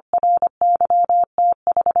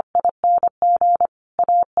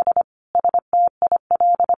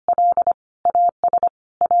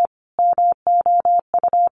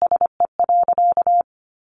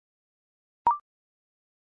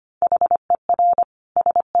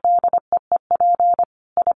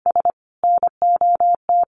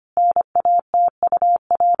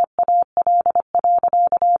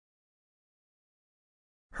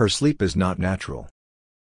 Her sleep is not natural.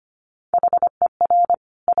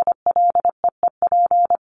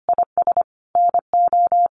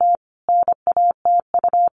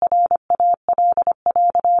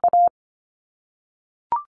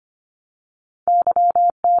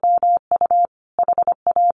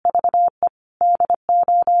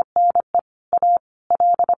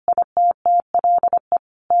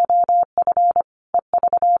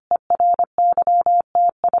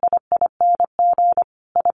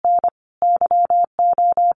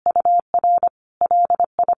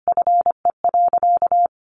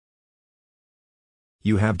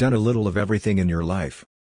 You have done a little of everything in your life.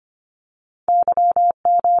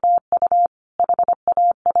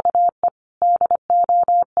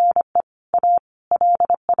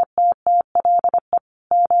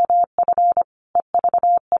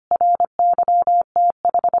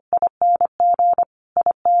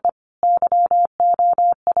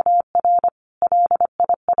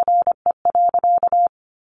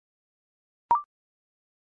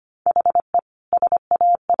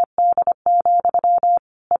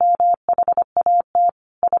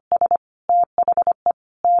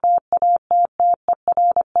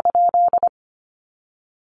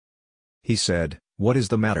 He said, "What is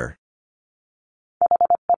the matter?"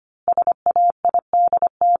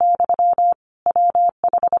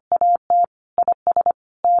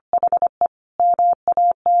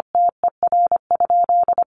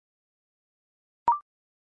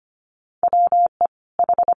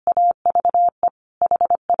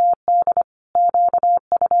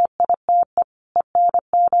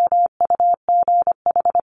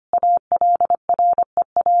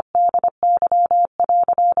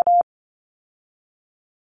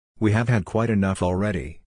 We have had quite enough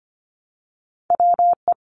already.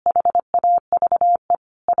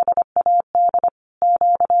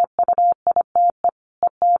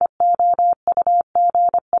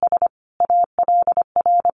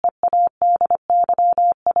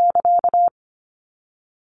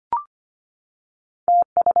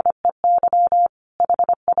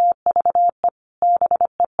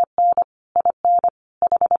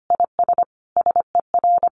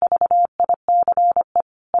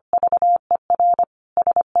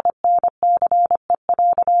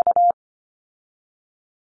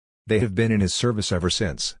 They have been in his service ever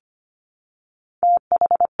since.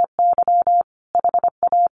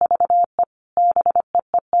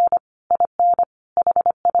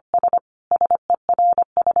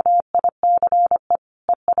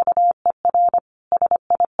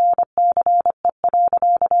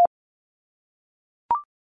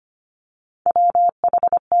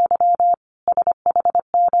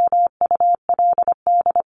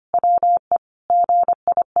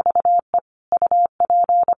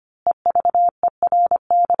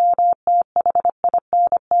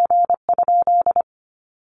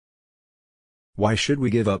 Why should we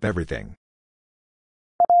give up everything?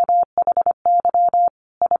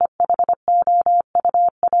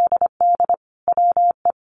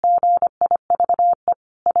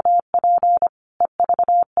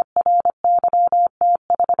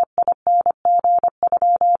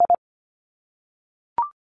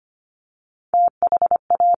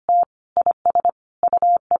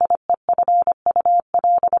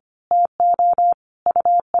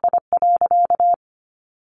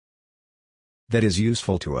 That is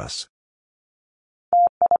useful to us.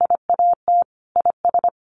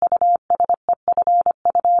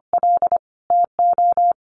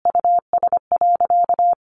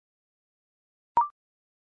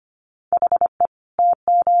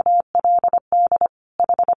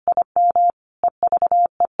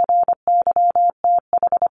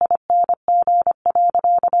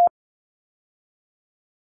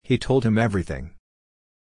 He told him everything.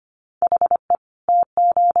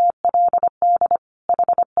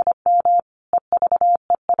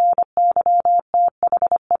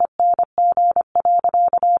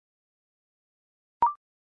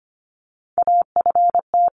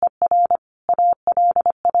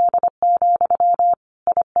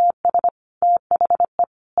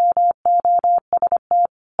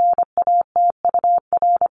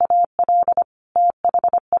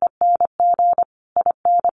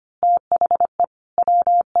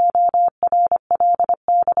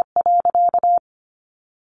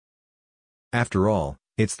 After all,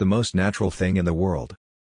 it's the most natural thing in the world.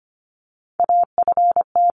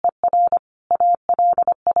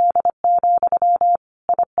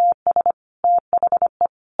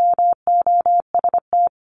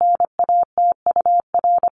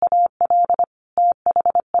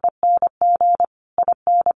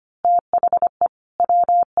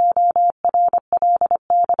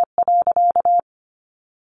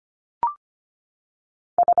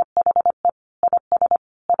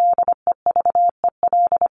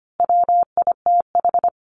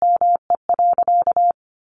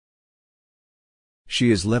 She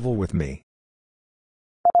is level with me.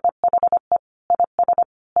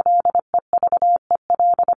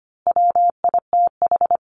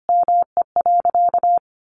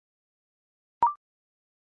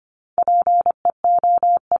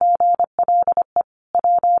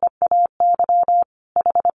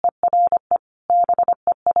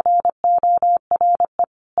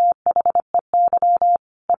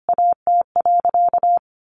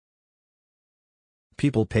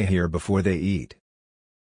 People pay here before they eat.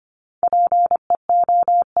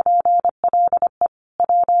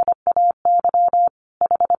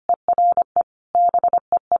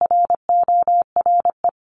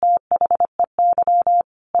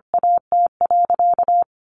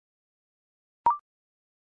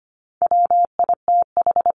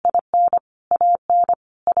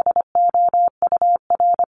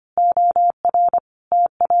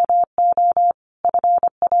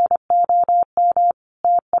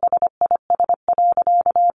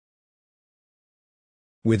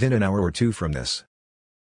 Within an hour or two from this.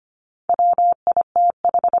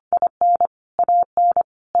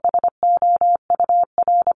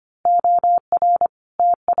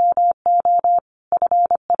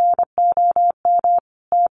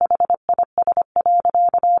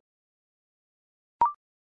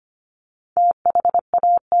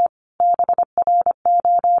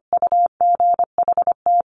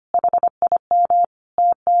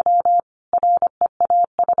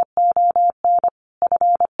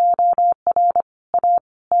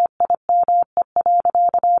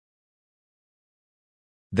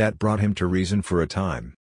 That brought him to reason for a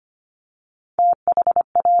time.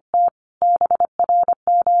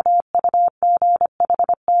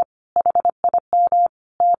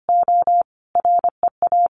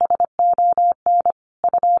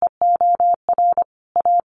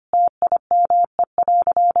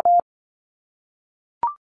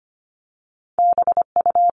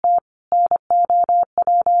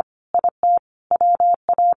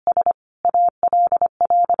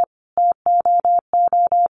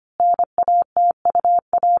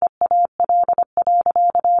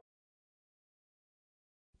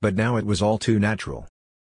 But now it was all too natural.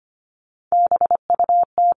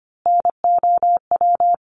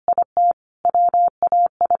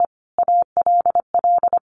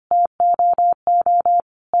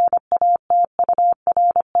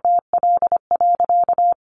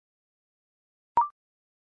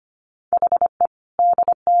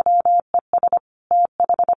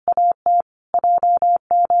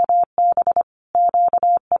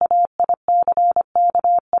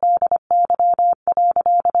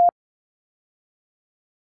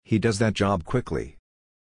 He does that job quickly.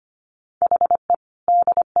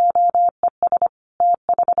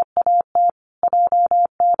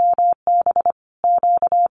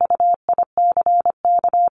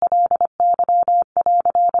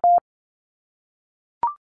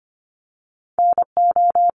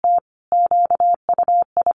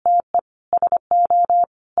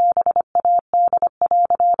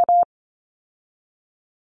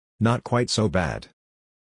 Not quite so bad.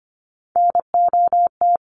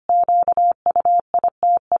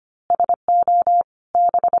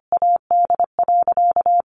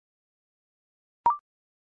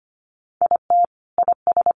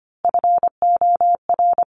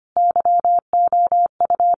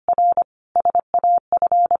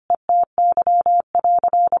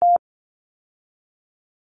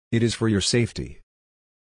 It is for your safety.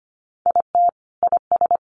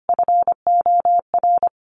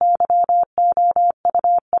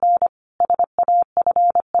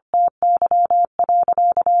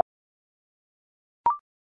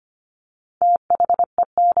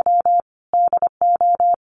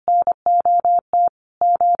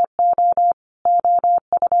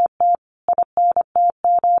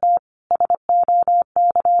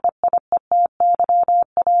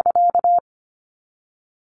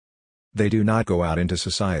 They do not go out into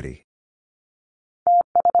society.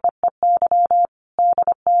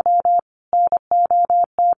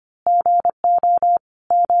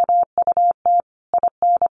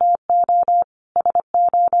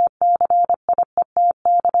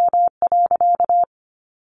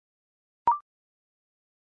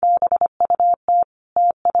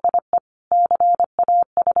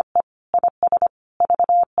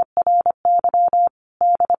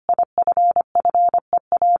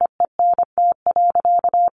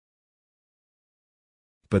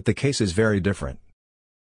 But the case is very different.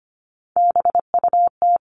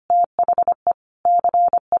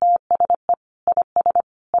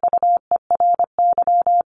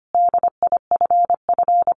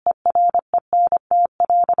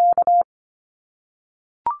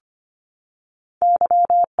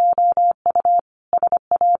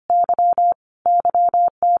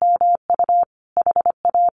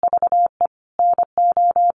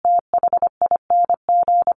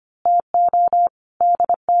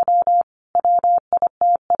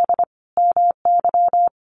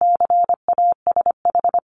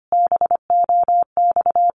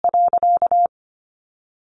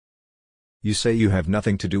 You say you have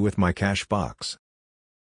nothing to do with my cash box.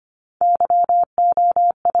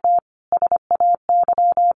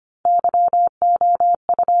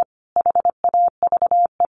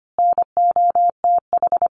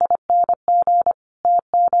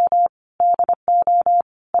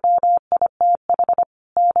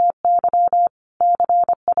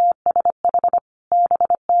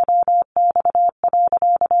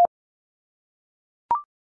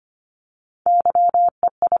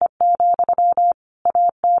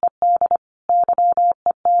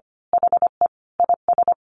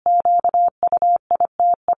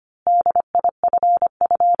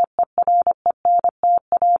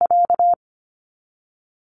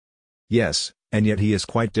 Yes, and yet he is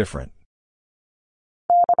quite different.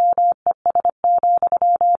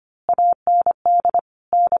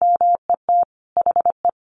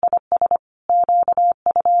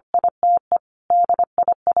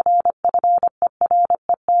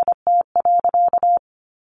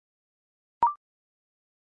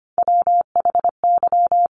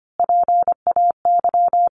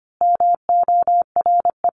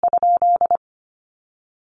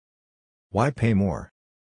 Why pay more?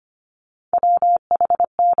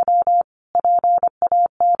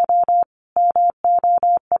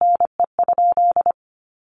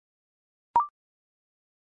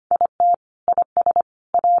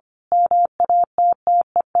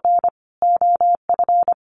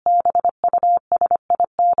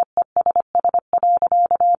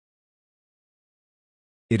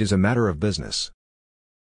 It is a matter of business.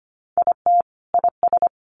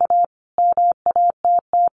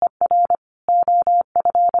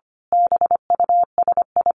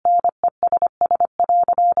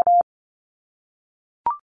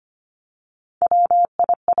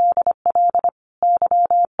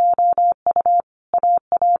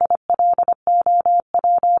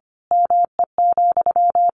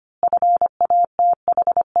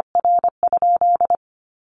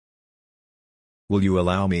 Will you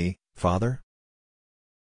allow me, Father?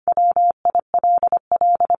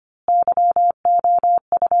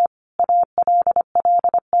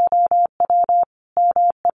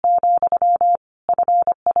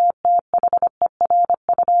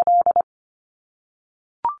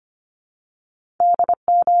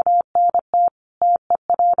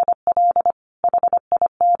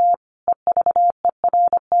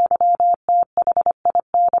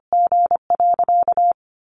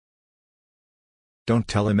 Don't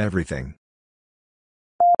tell him everything.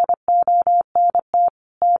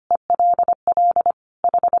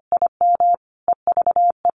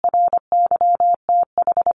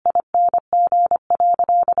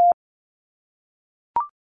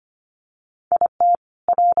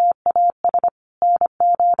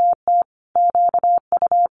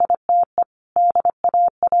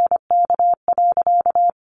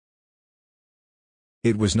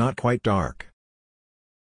 It was not quite dark.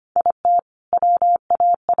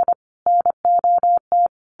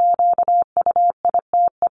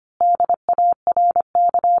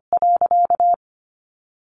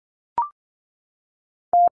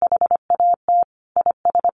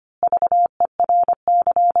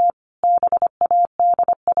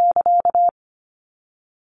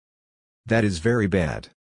 That is very bad.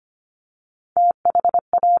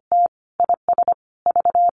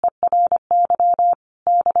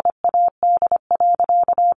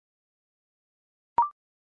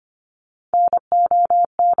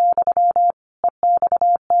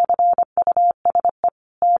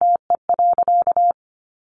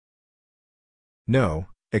 No,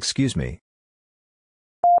 excuse me.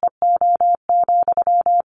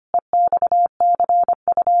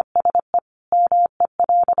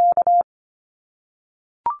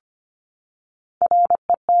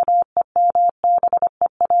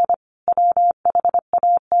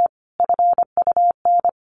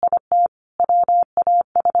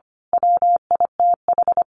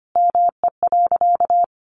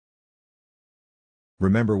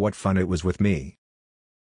 Remember what fun it was with me.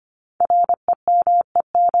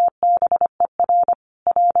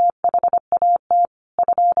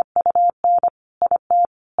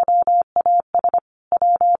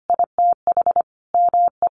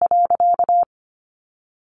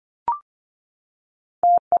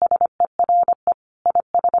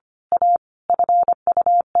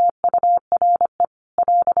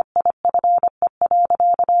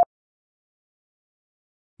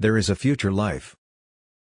 There is a future life.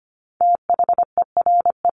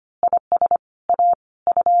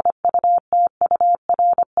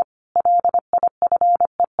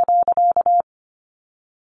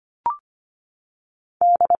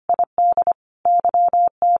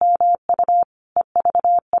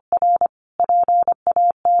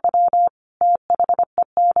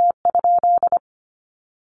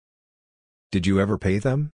 Did you ever pay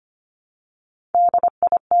them?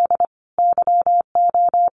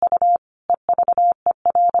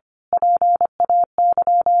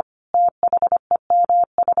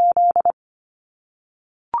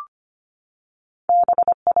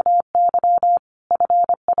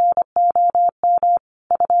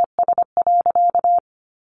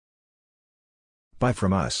 Buy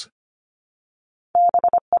from us.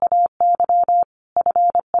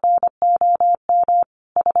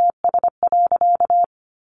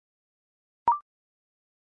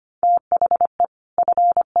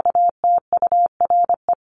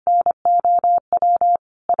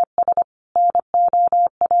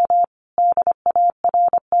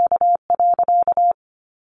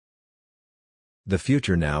 The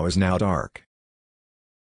future now is now dark.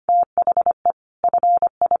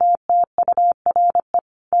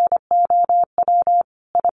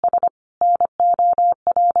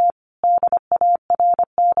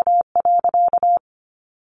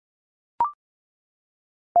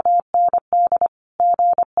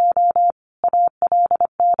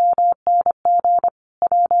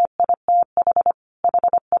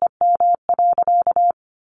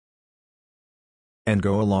 And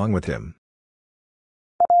go along with him.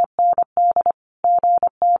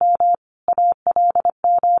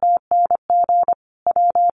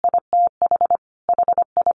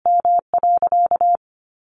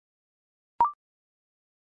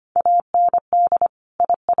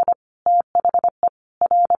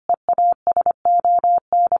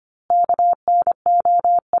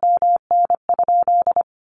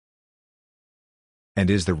 And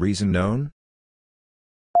is the reason known?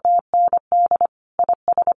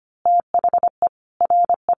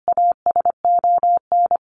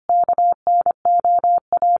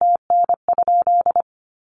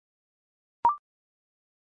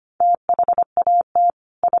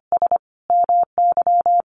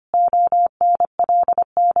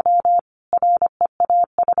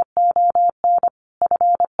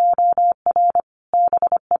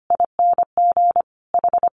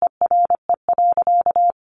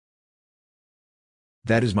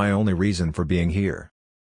 That is my only reason for being here.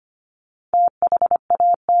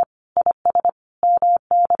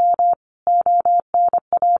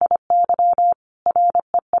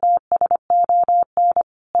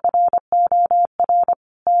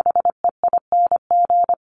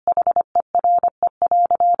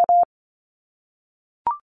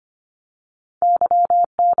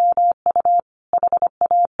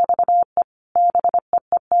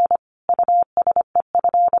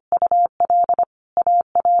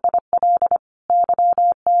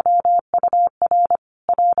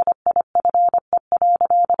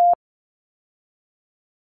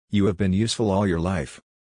 You have been useful all your life.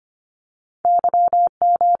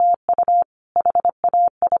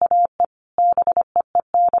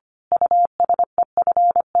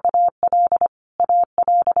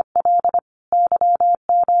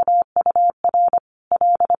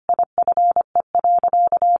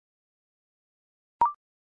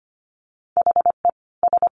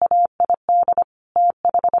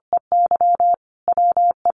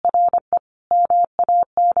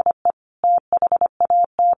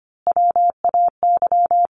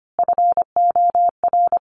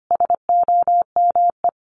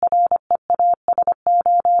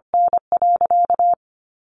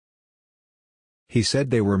 He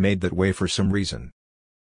said they were made that way for some reason.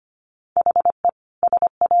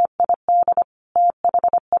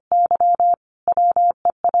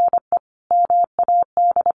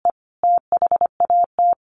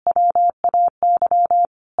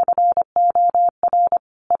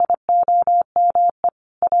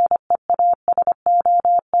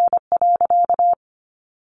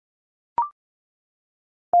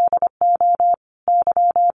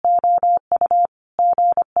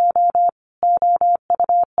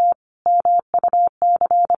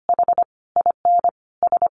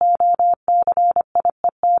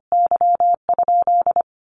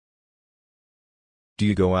 Do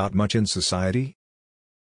you go out much in society?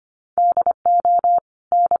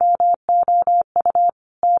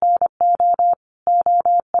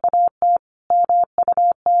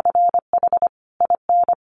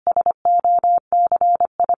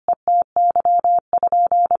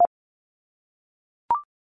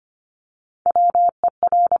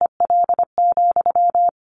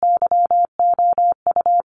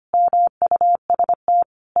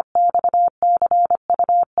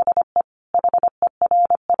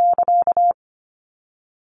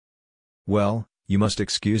 Well, you must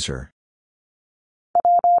excuse her.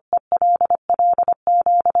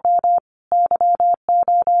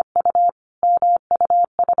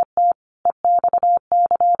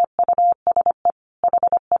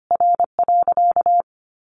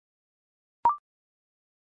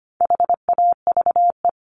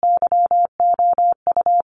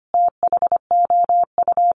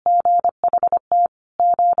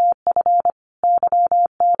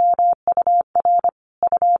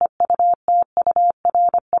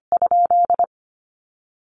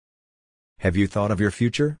 Have you thought of your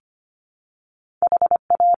future?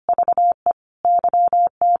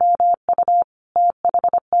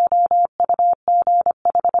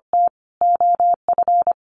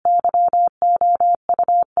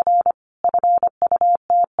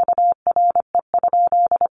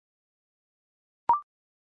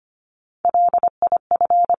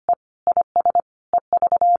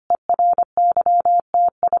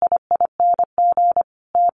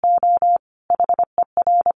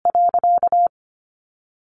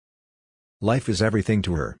 Life is everything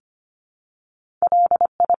to her.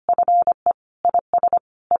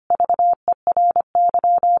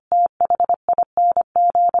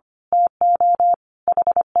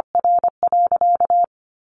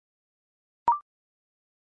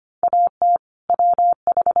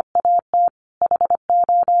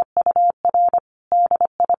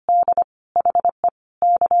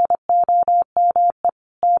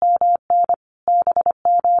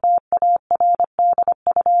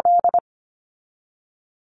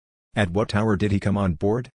 At what tower did he come on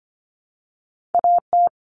board?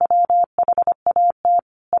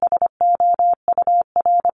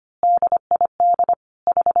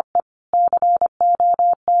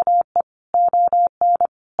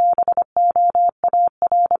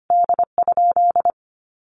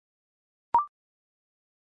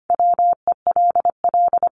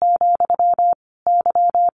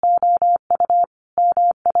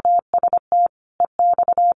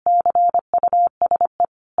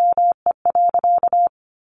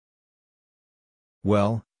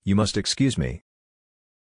 Well, you must excuse me.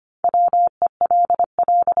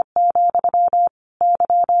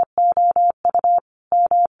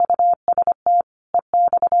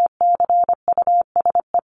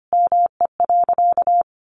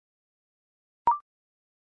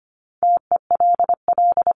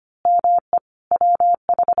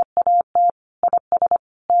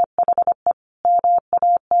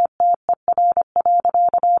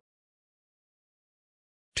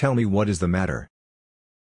 Tell me what is the matter.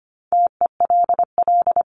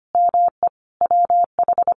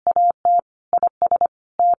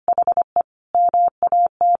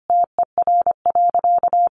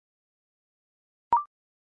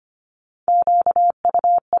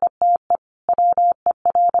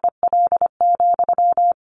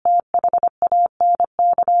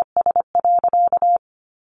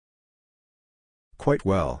 Quite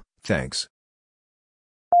well, thanks.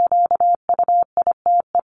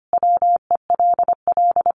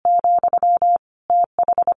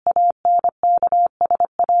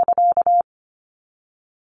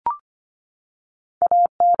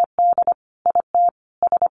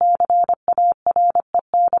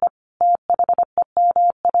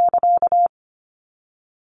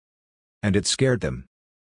 And it scared them.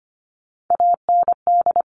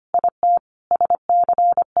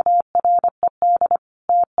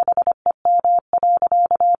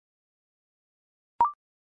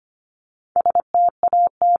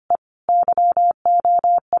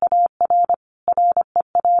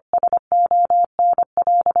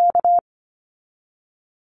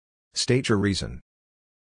 State your reason.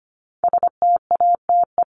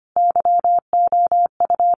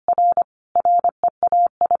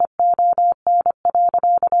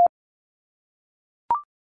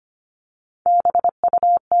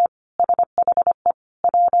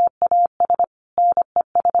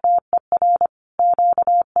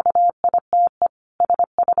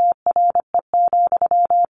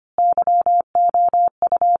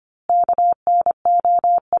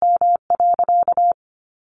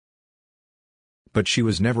 But she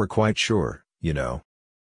was never quite sure, you know.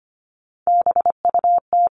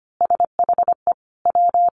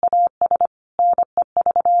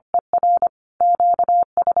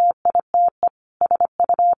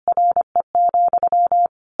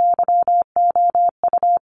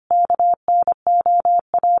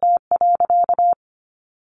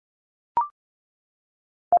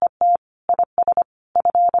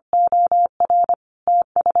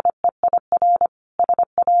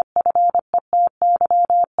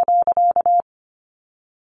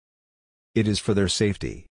 It is for their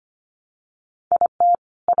safety.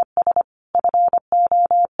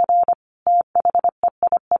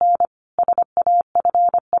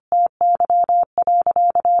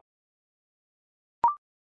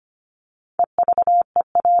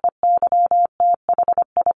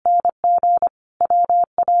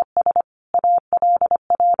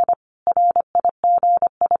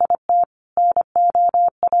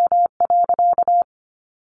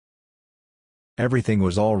 Everything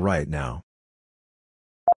was all right now.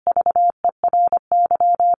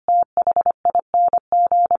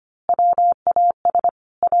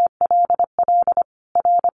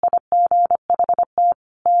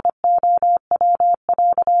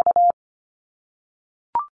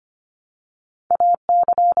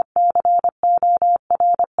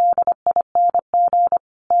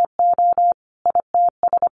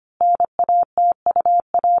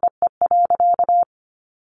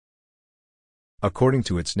 According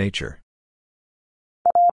to its nature.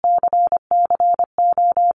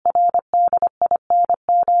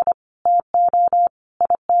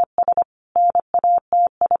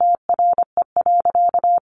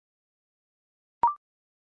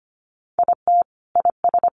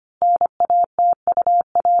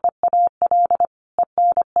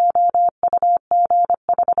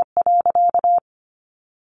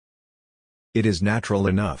 It is natural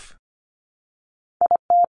enough.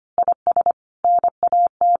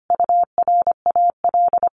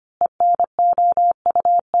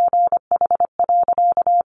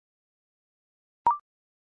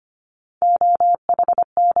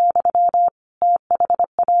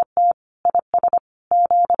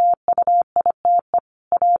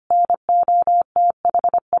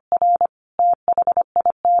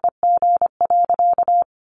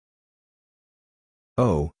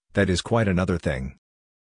 Oh, that is quite another thing.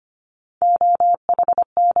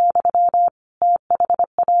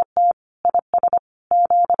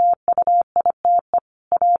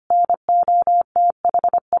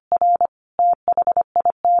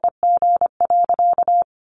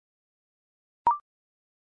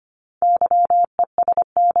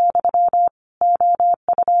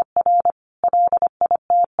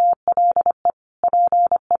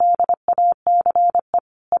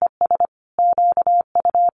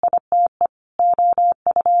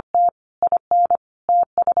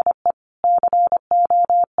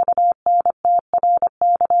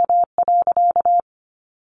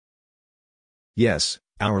 Yes,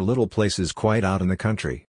 our little place is quite out in the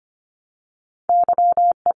country.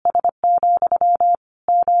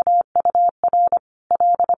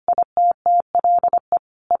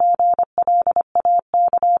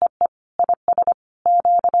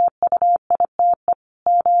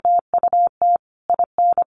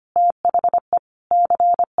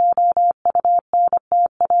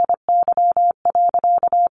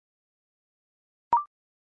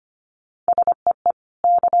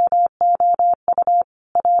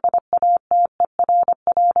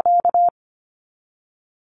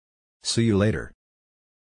 See you later.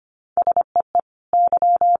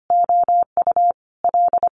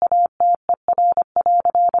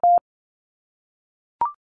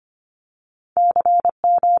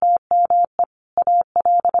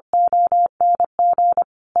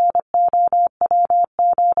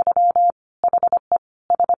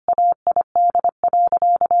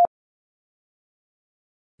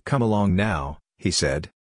 Come along now, he said.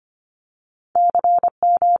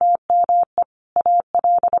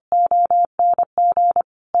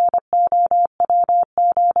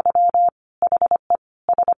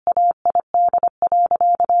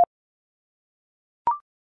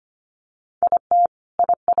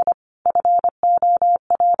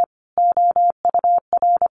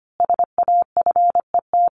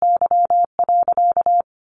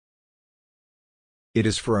 It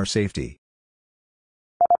is for our safety.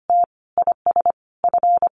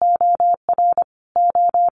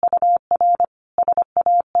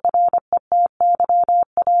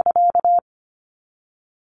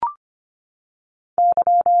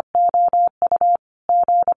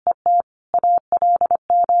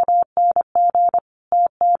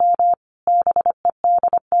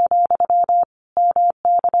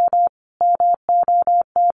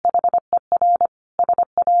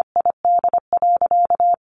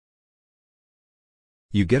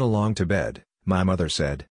 You get along to bed, my mother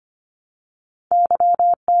said.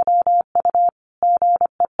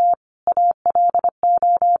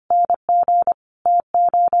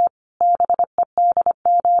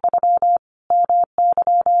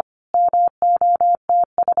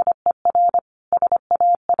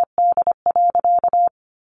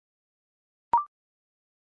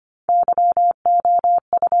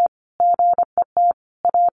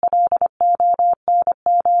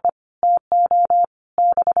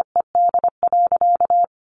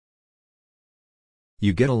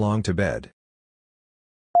 You get along to bed.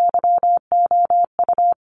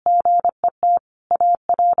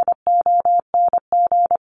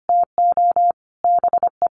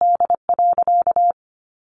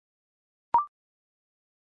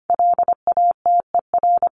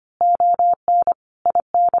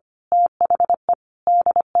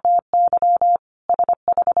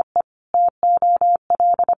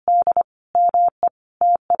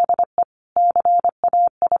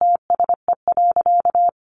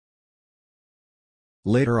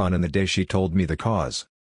 Later on in the day she told me the cause.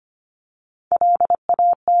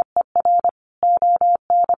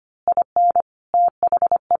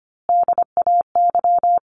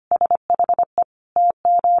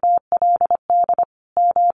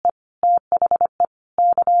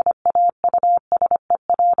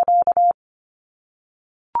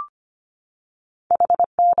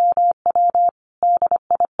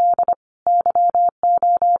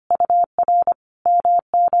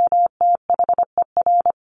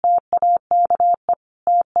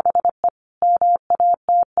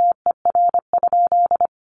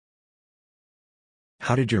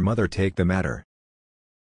 How did your mother take the matter?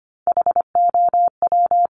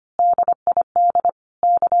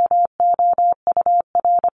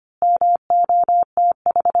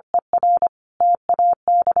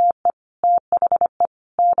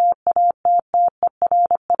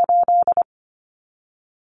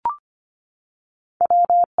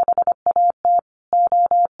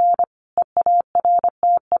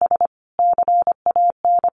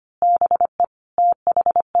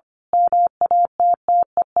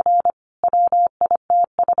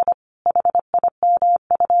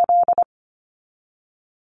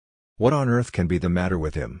 What on earth can be the matter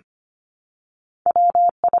with him?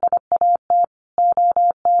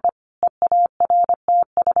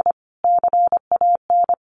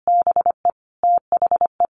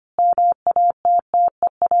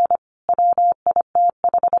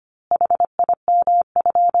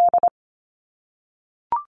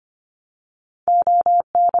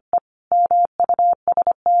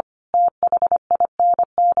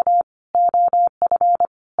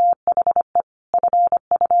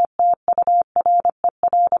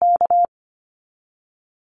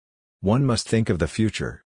 One must think of the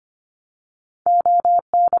future.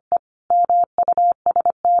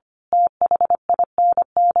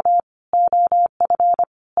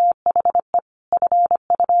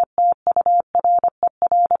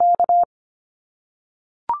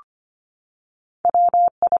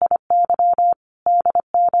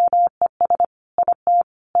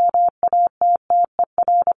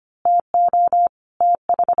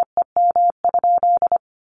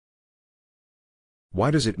 Why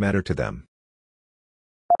does it matter to them?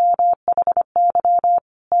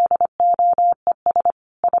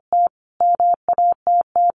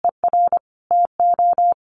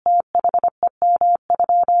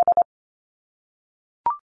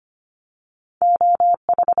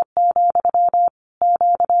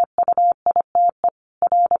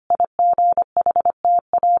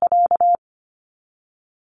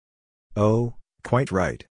 Oh, quite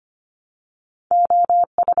right.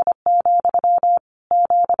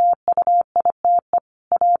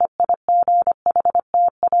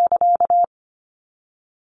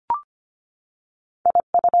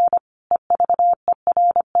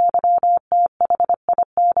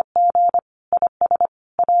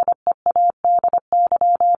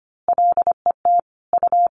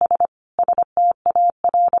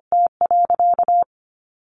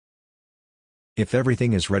 If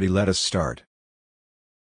everything is ready, let us start.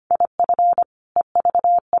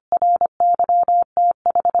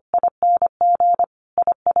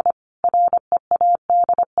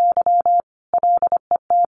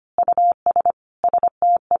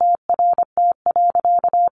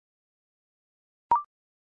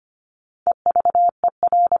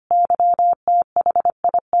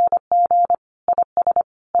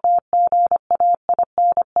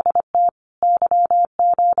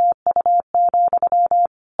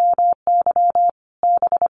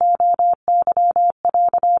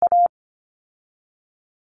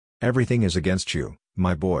 Everything is against you,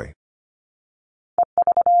 my boy.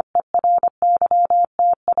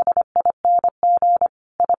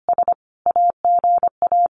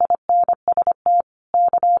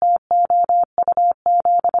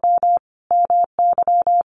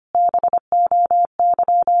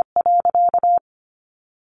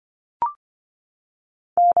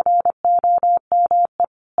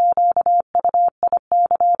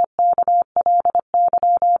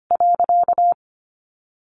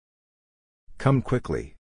 Come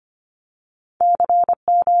quickly.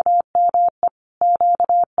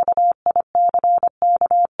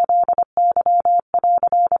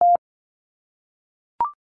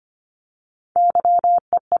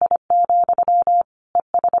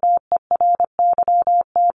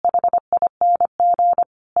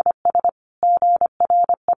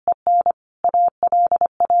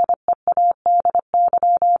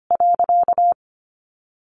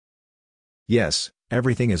 Yes,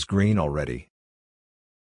 everything is green already.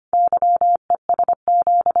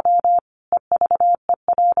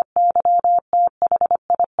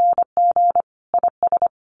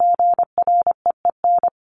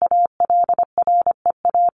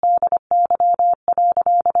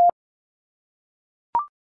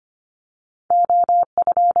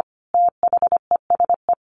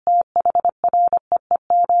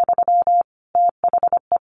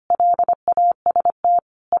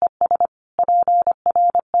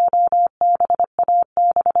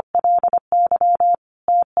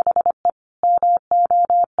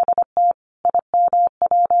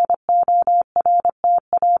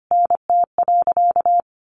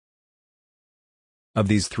 Of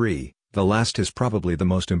these three, the last is probably the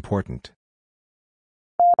most important.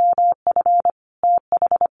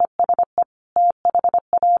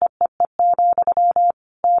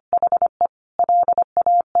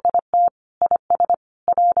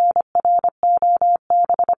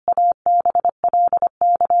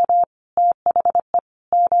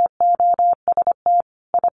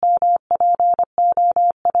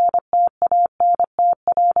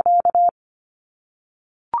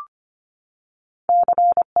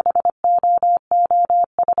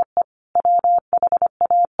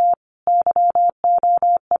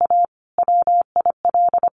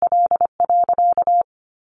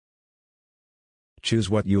 Choose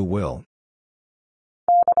what you will.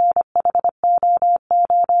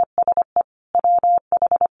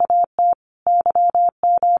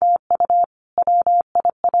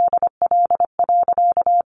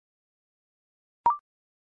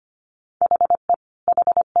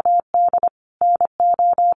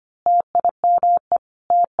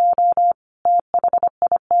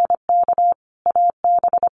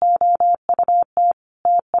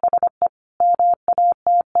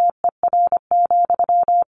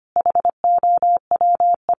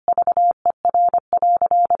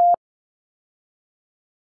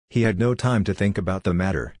 He had no time to think about the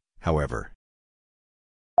matter, however.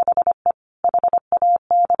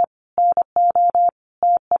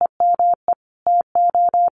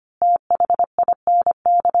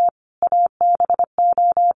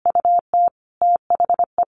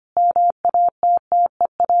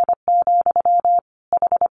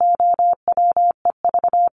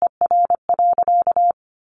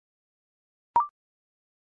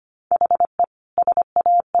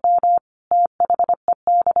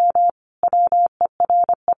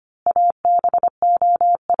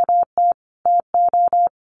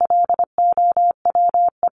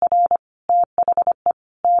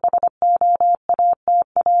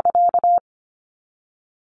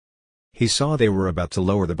 He saw they were about to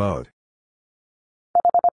lower the boat.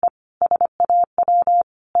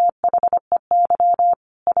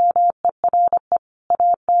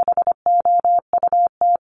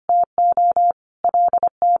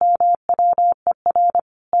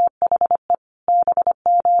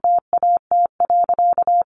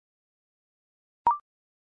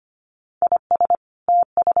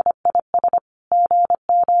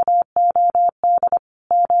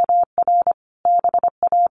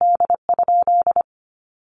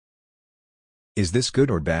 Is this good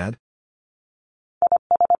or bad?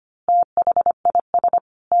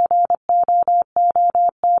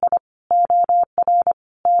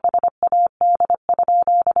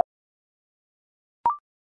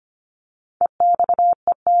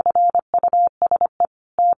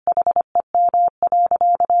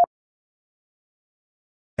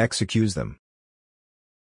 Excuse them.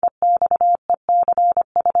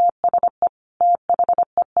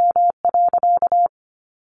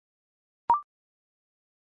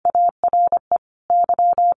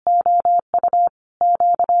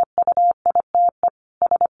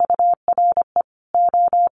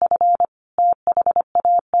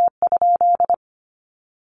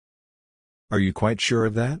 Are you quite sure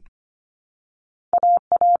of that?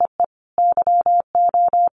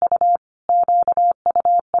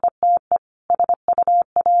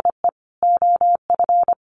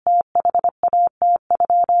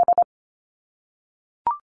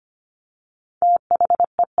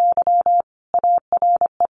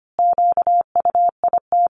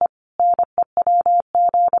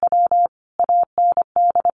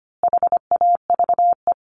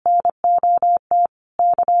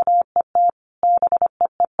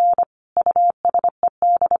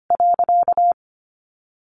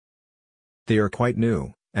 They are quite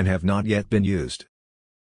new, and have not yet been used.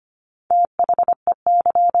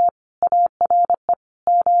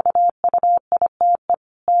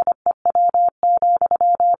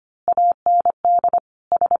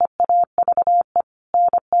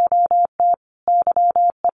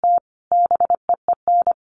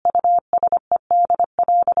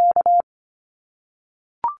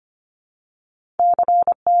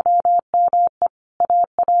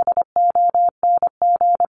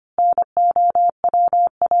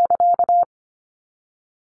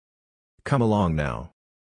 Come along now.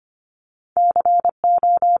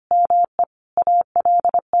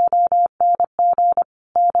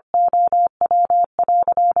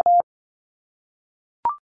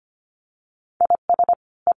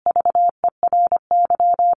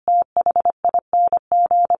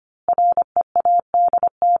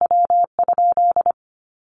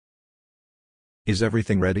 Is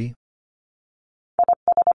everything ready?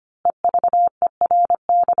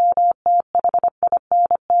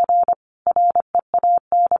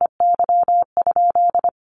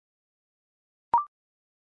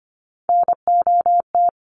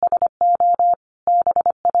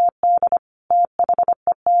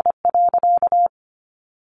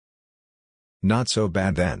 Not so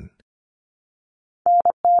bad then.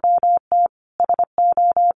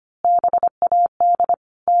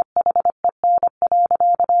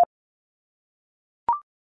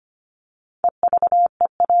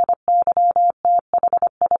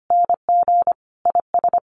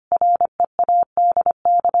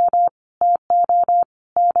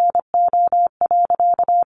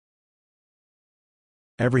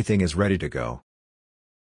 Everything is ready to go.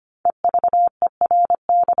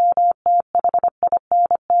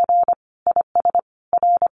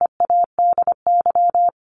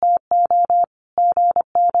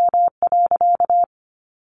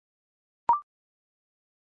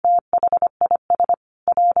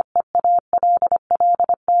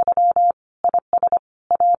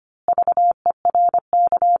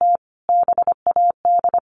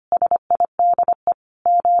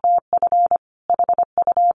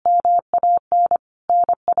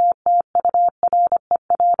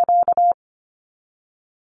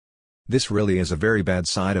 This really is a very bad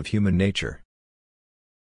side of human nature.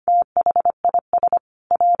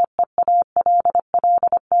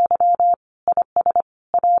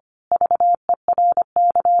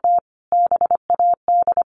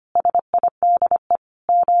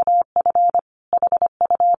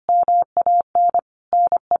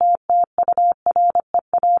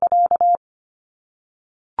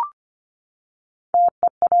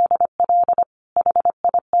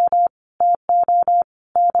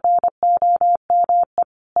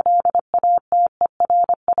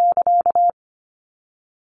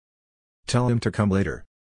 Tell him to come later.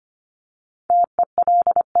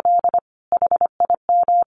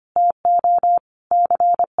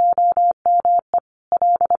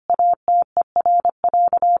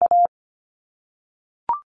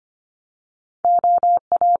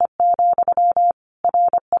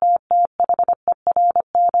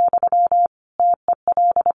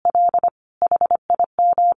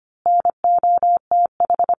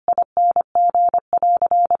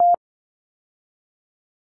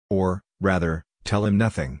 Or, rather, tell him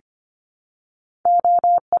nothing.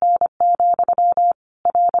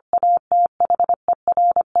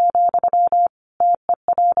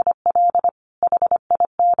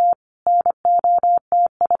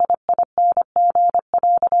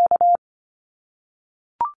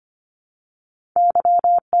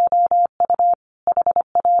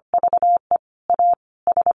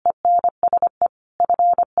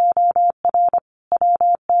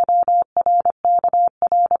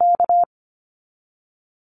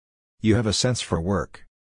 You have a sense for work.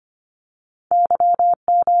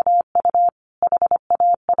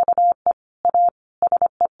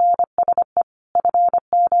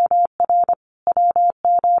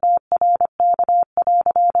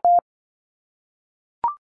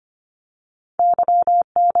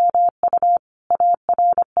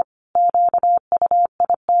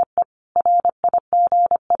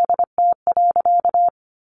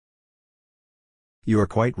 You are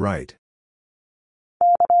quite right.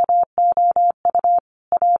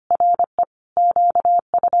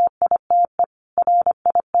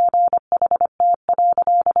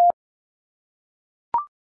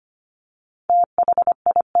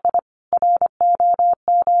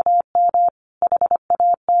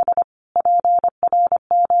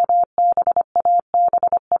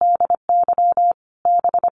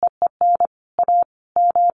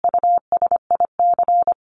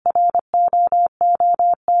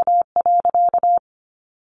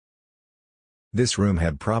 This room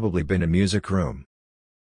had probably been a music room.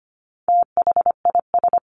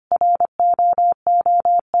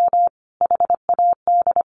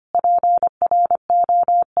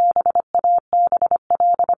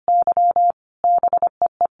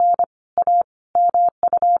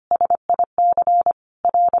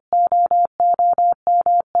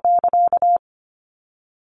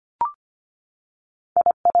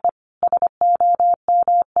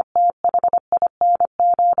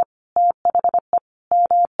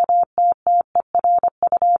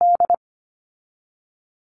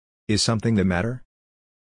 Is something the matter?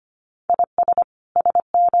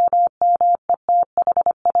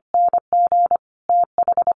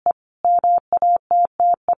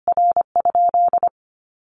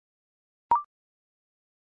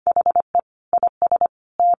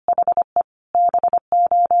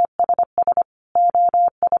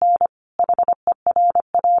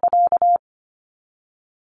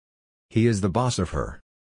 He is the boss of her.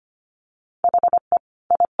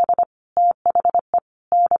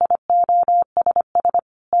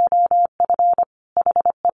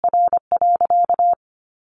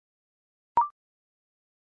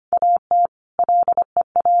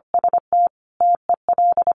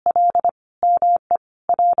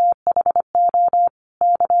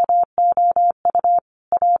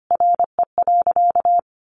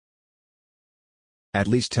 At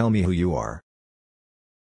least tell me who you are.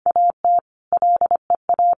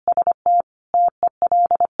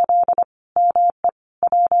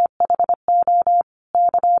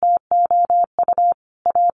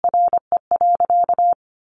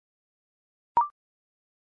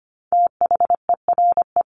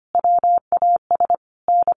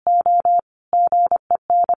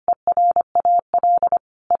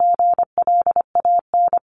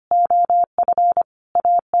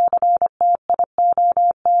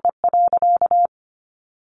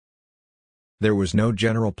 There was no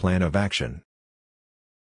general plan of action.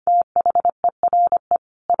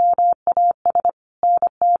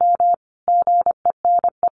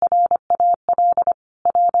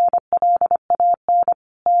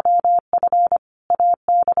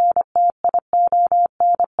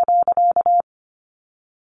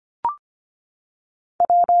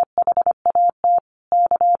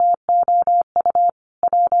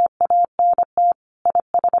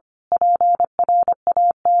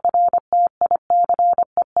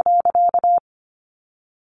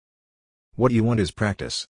 What you want is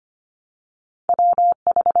practice.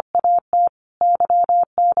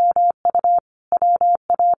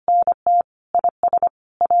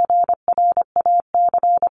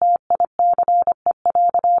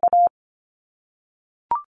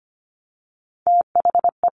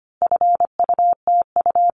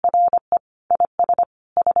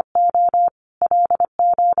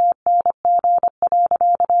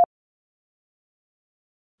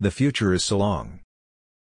 The future is so long.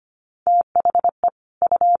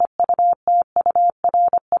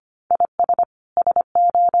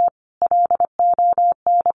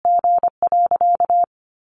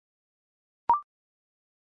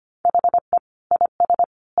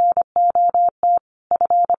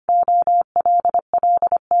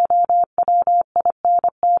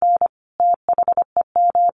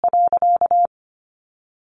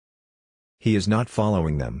 He is not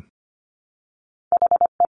following them.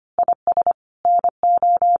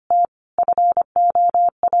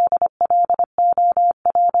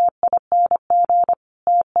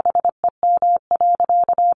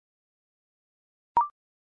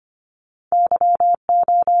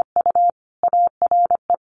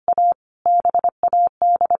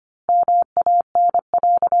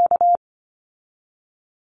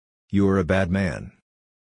 You are a bad man.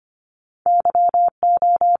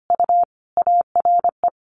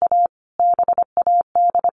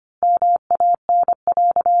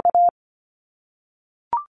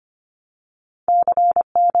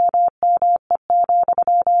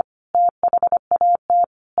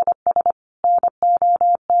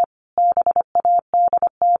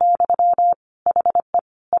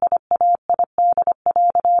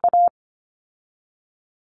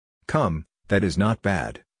 Come, that is not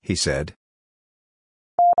bad, he said.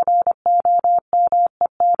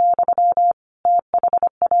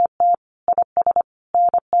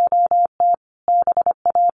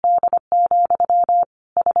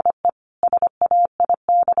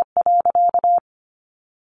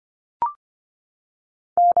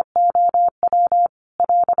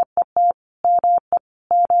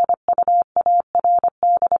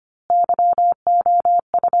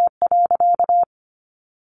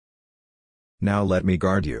 Now let me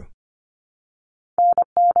guard you.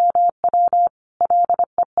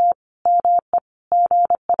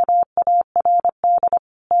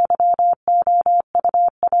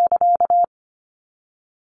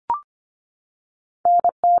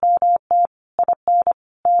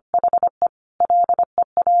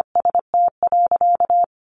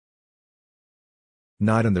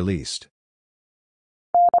 Not in the least.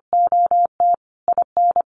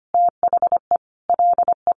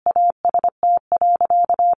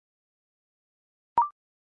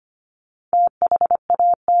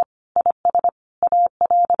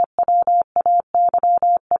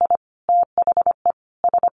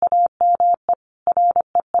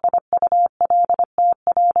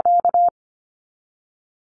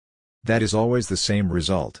 That is always the same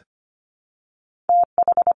result.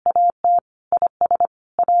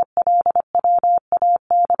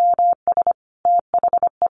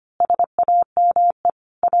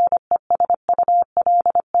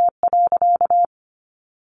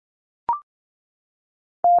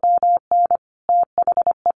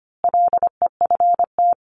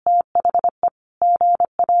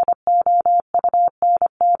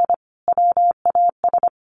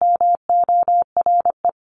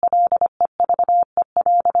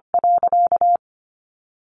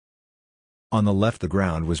 On the left the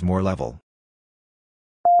ground was more level.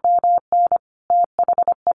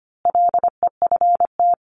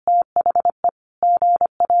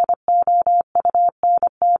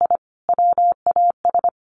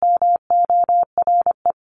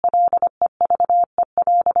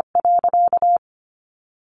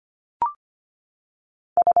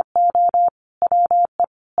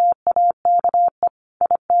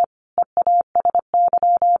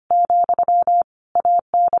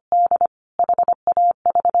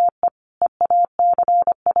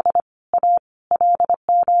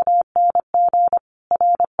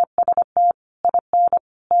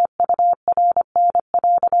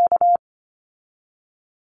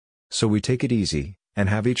 So we take it easy, and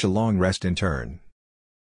have each a long rest in turn.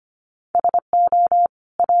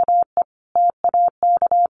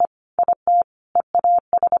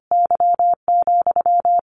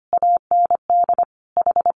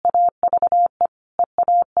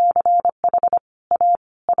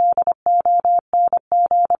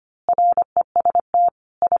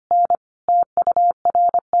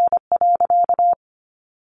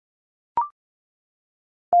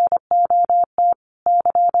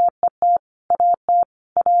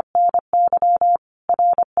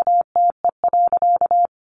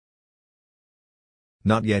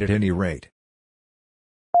 Not yet at any rate.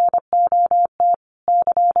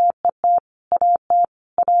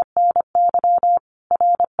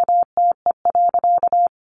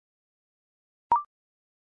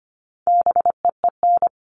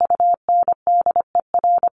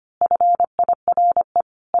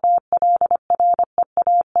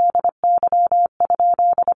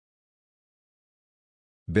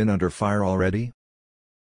 Been under fire already?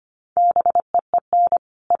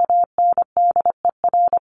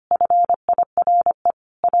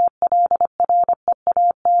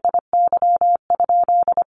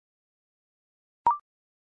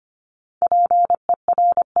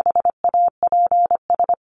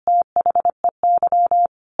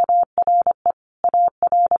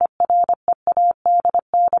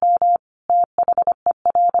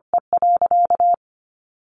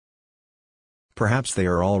 Perhaps they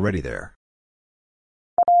are already there.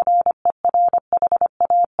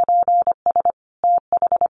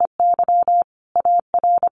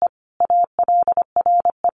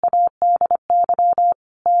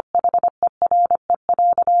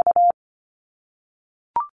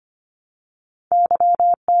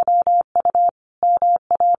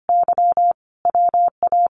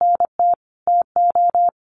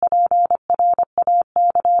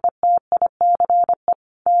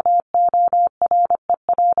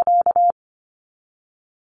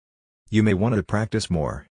 You may want to practice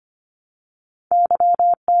more.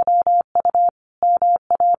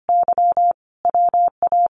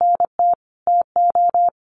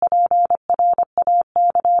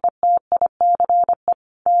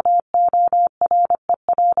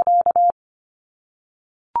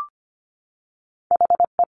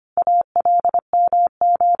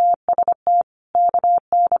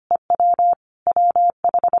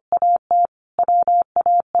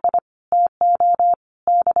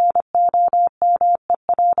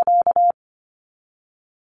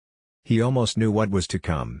 He almost knew what was to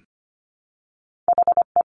come.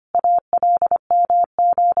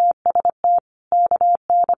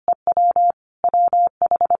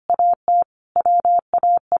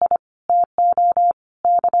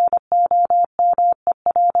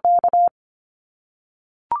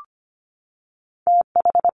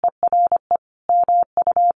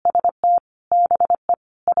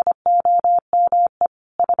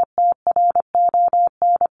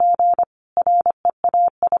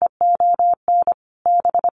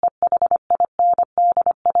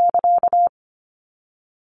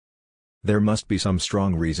 There must be some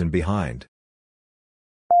strong reason behind.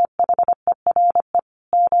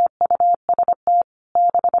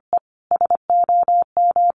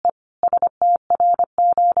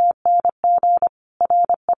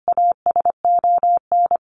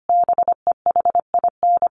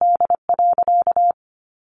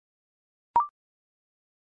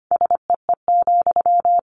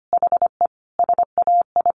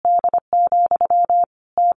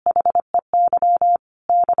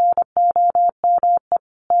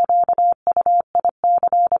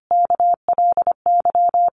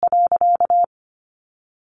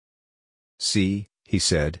 See, he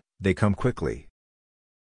said, they come quickly.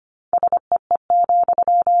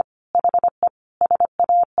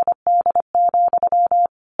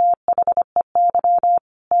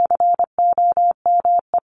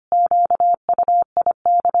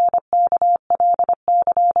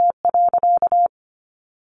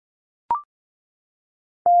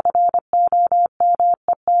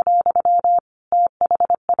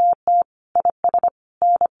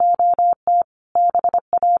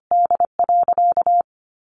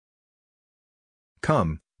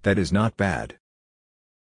 Come, that is not bad.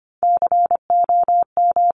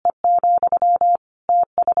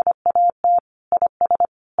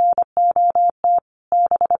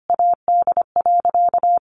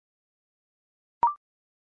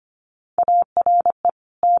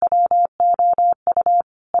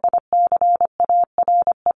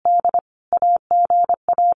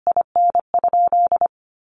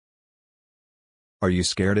 Are you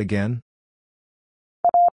scared again?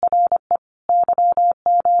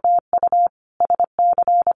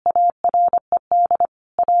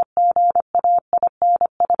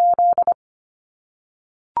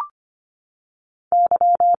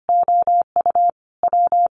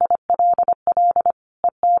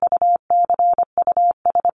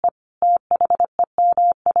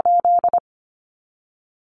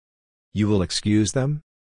 You will excuse them?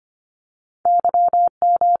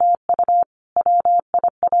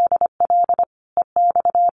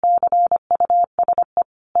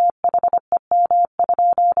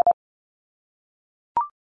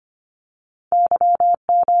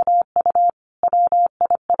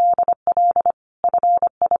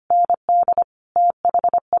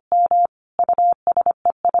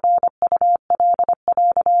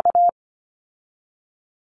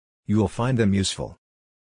 You will find them useful.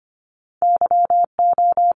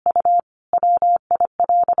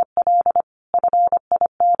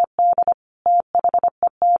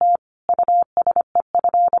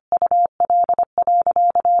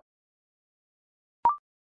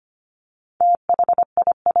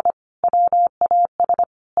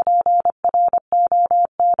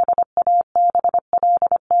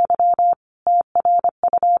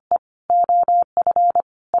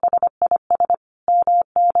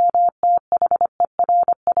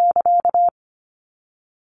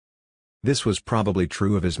 This was probably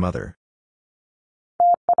true of his mother.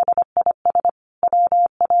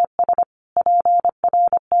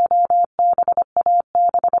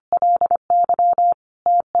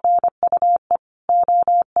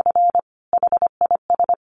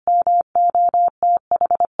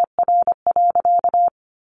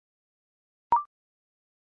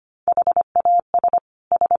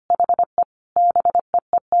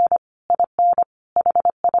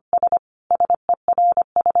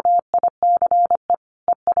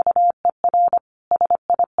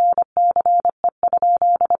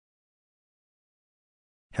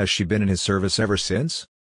 Has she been in his service ever since?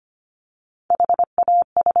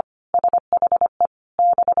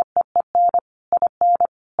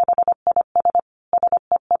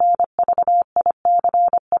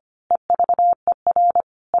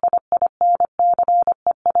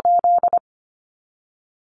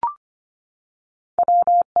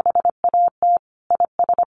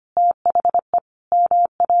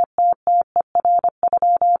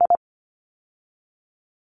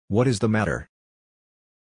 What is the matter?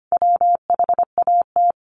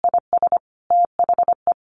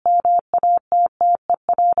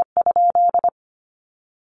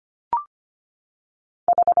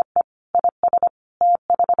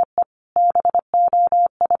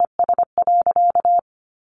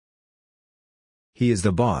 He is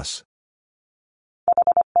the boss.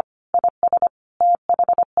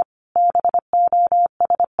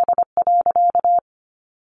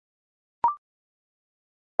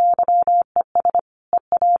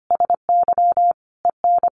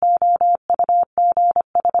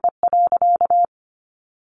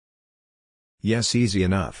 Yes, easy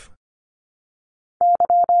enough.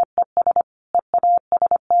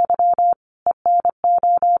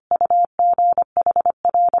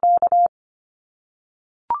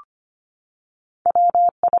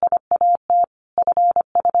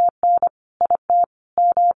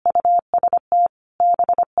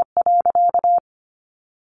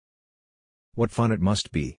 What fun it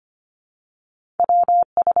must be.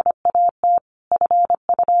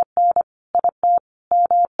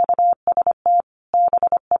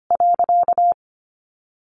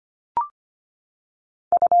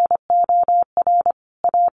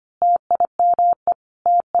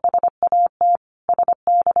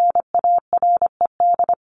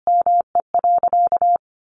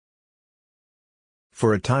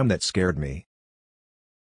 For a time that scared me.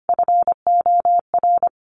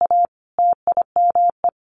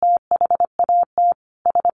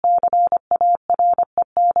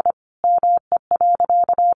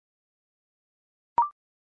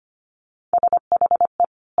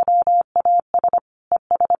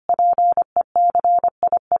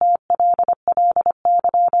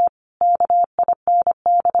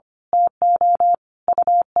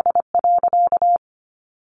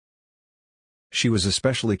 She was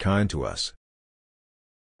especially kind to us.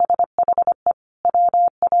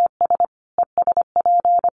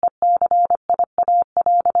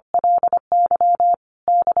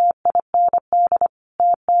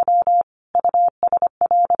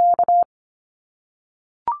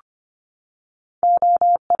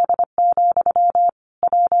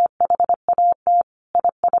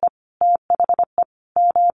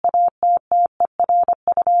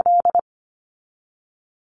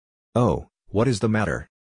 Oh, what is the matter?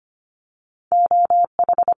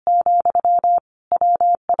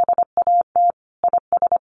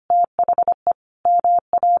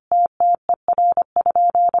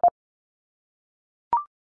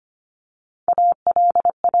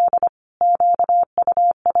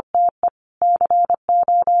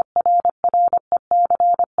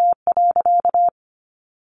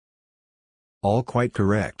 All quite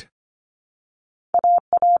correct.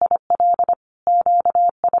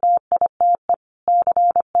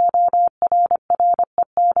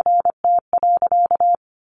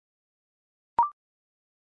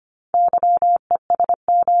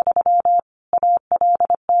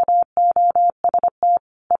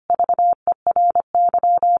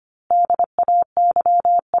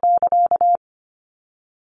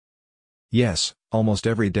 Yes, almost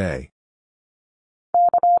every day.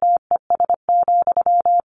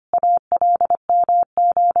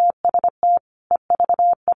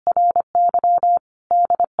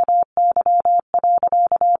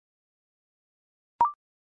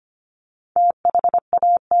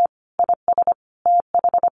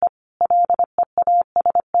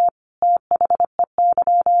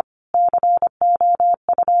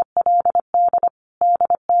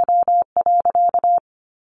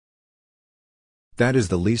 That is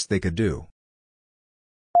the least they could do.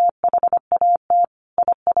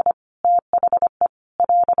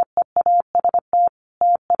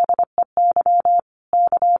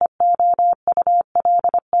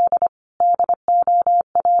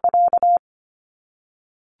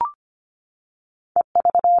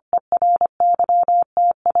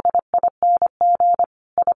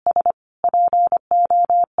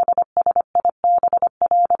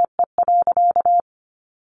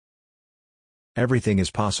 Everything is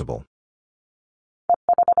possible.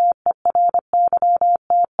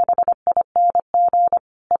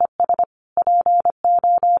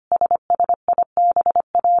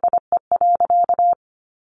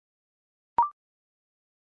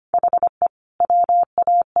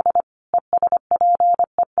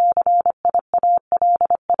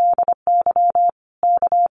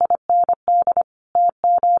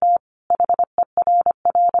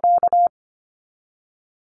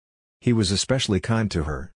 He was especially kind to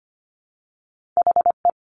her.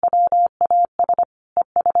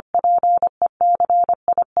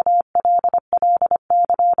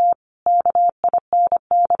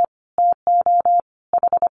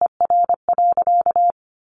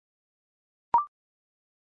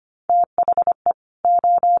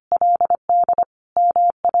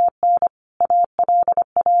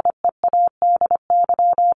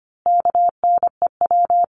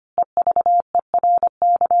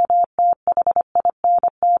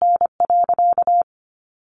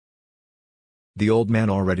 The old man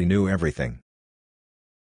already knew everything.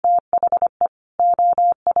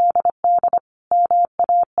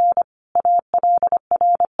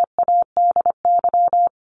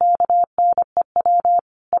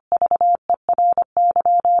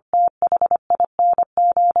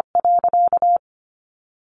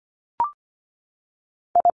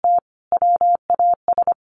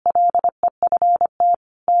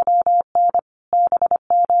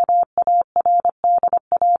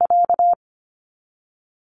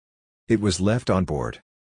 It was left on board.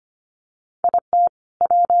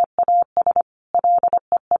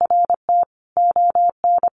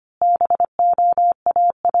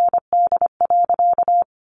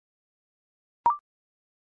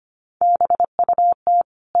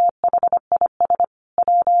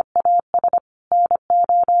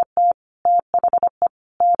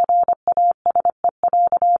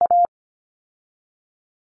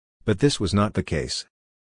 But this was not the case.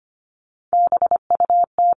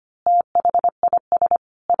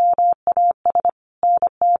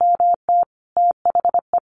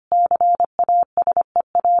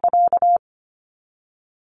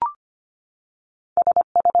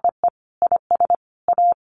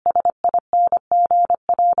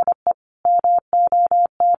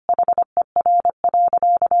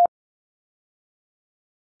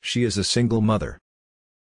 She is a single mother.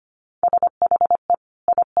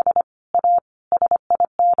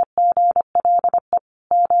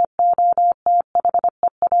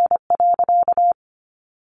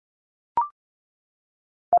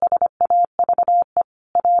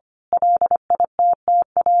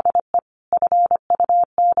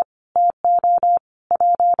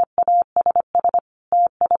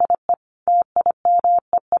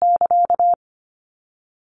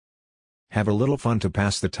 Have a little fun to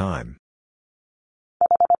pass the time.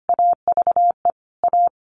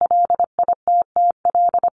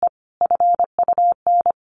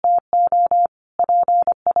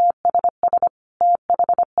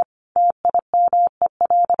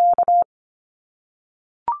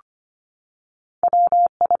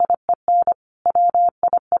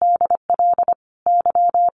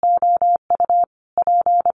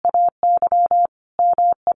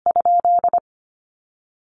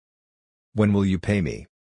 When will you pay me?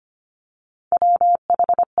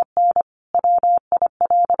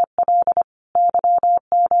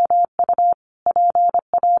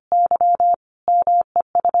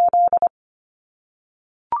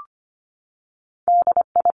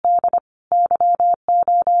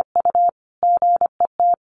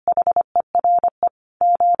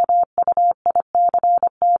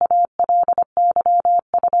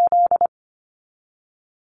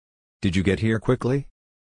 Did you get here quickly?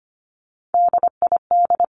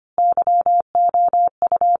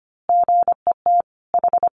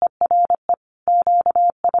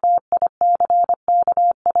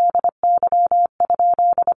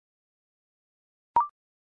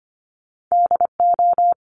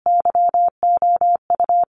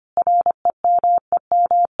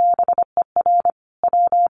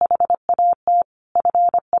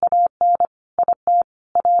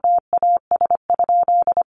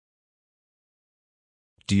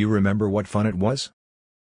 Do you remember what fun it was?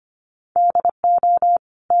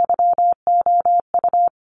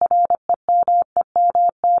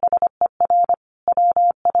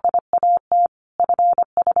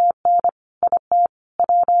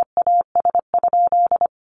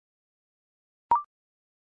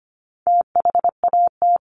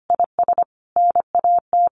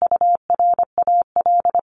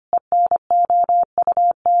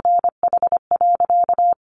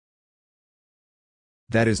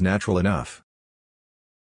 That is natural enough.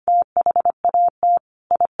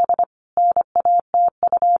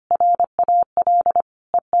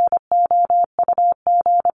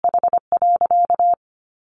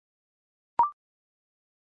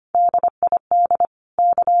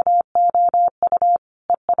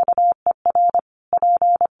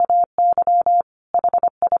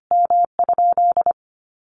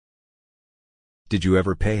 Did you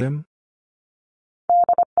ever pay him?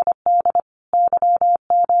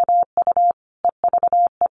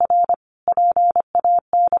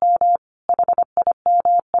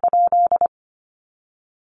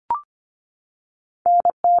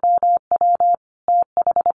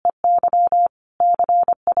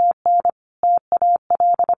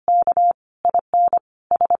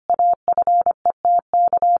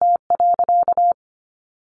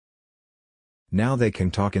 Now they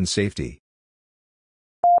can talk in safety.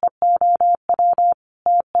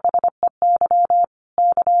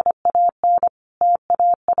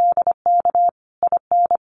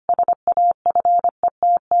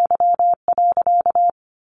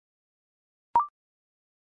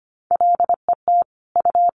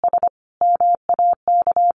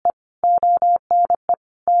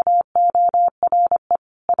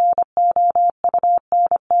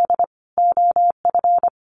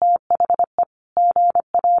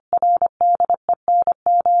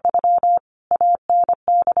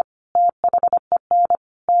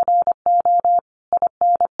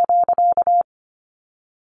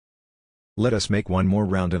 Let us make one more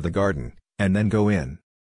round of the garden, and then go in.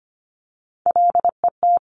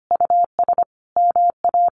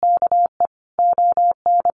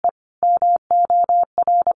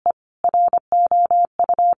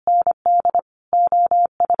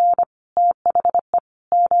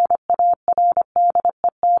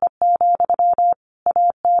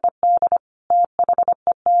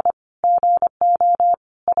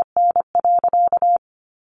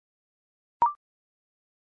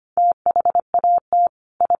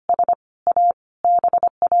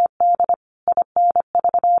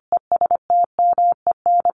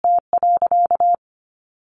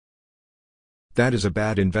 That is a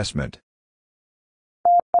bad investment.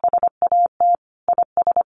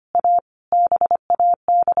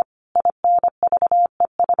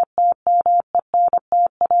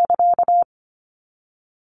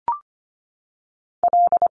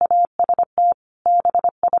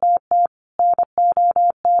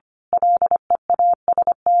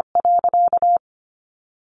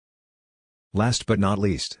 Last but not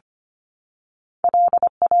least.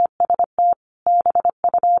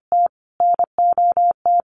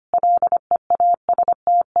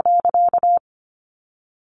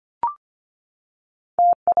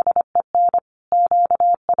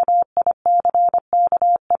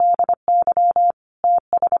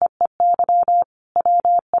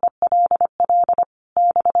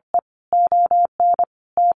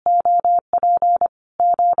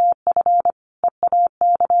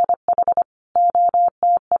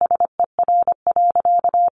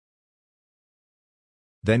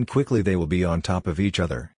 Then quickly they will be on top of each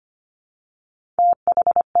other.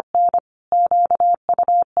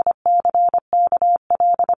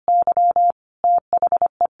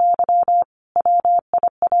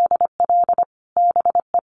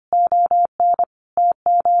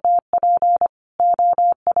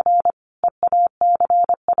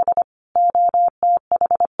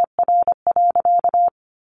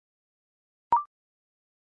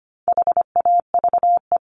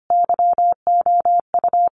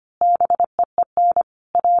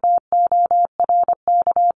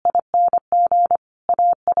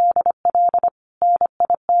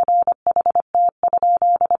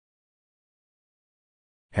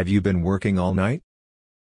 Have you been working all night?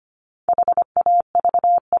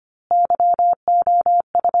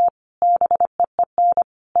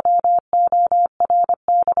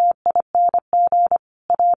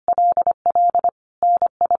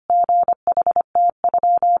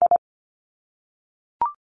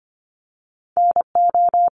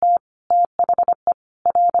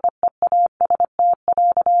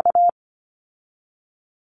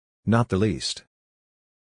 Not the least.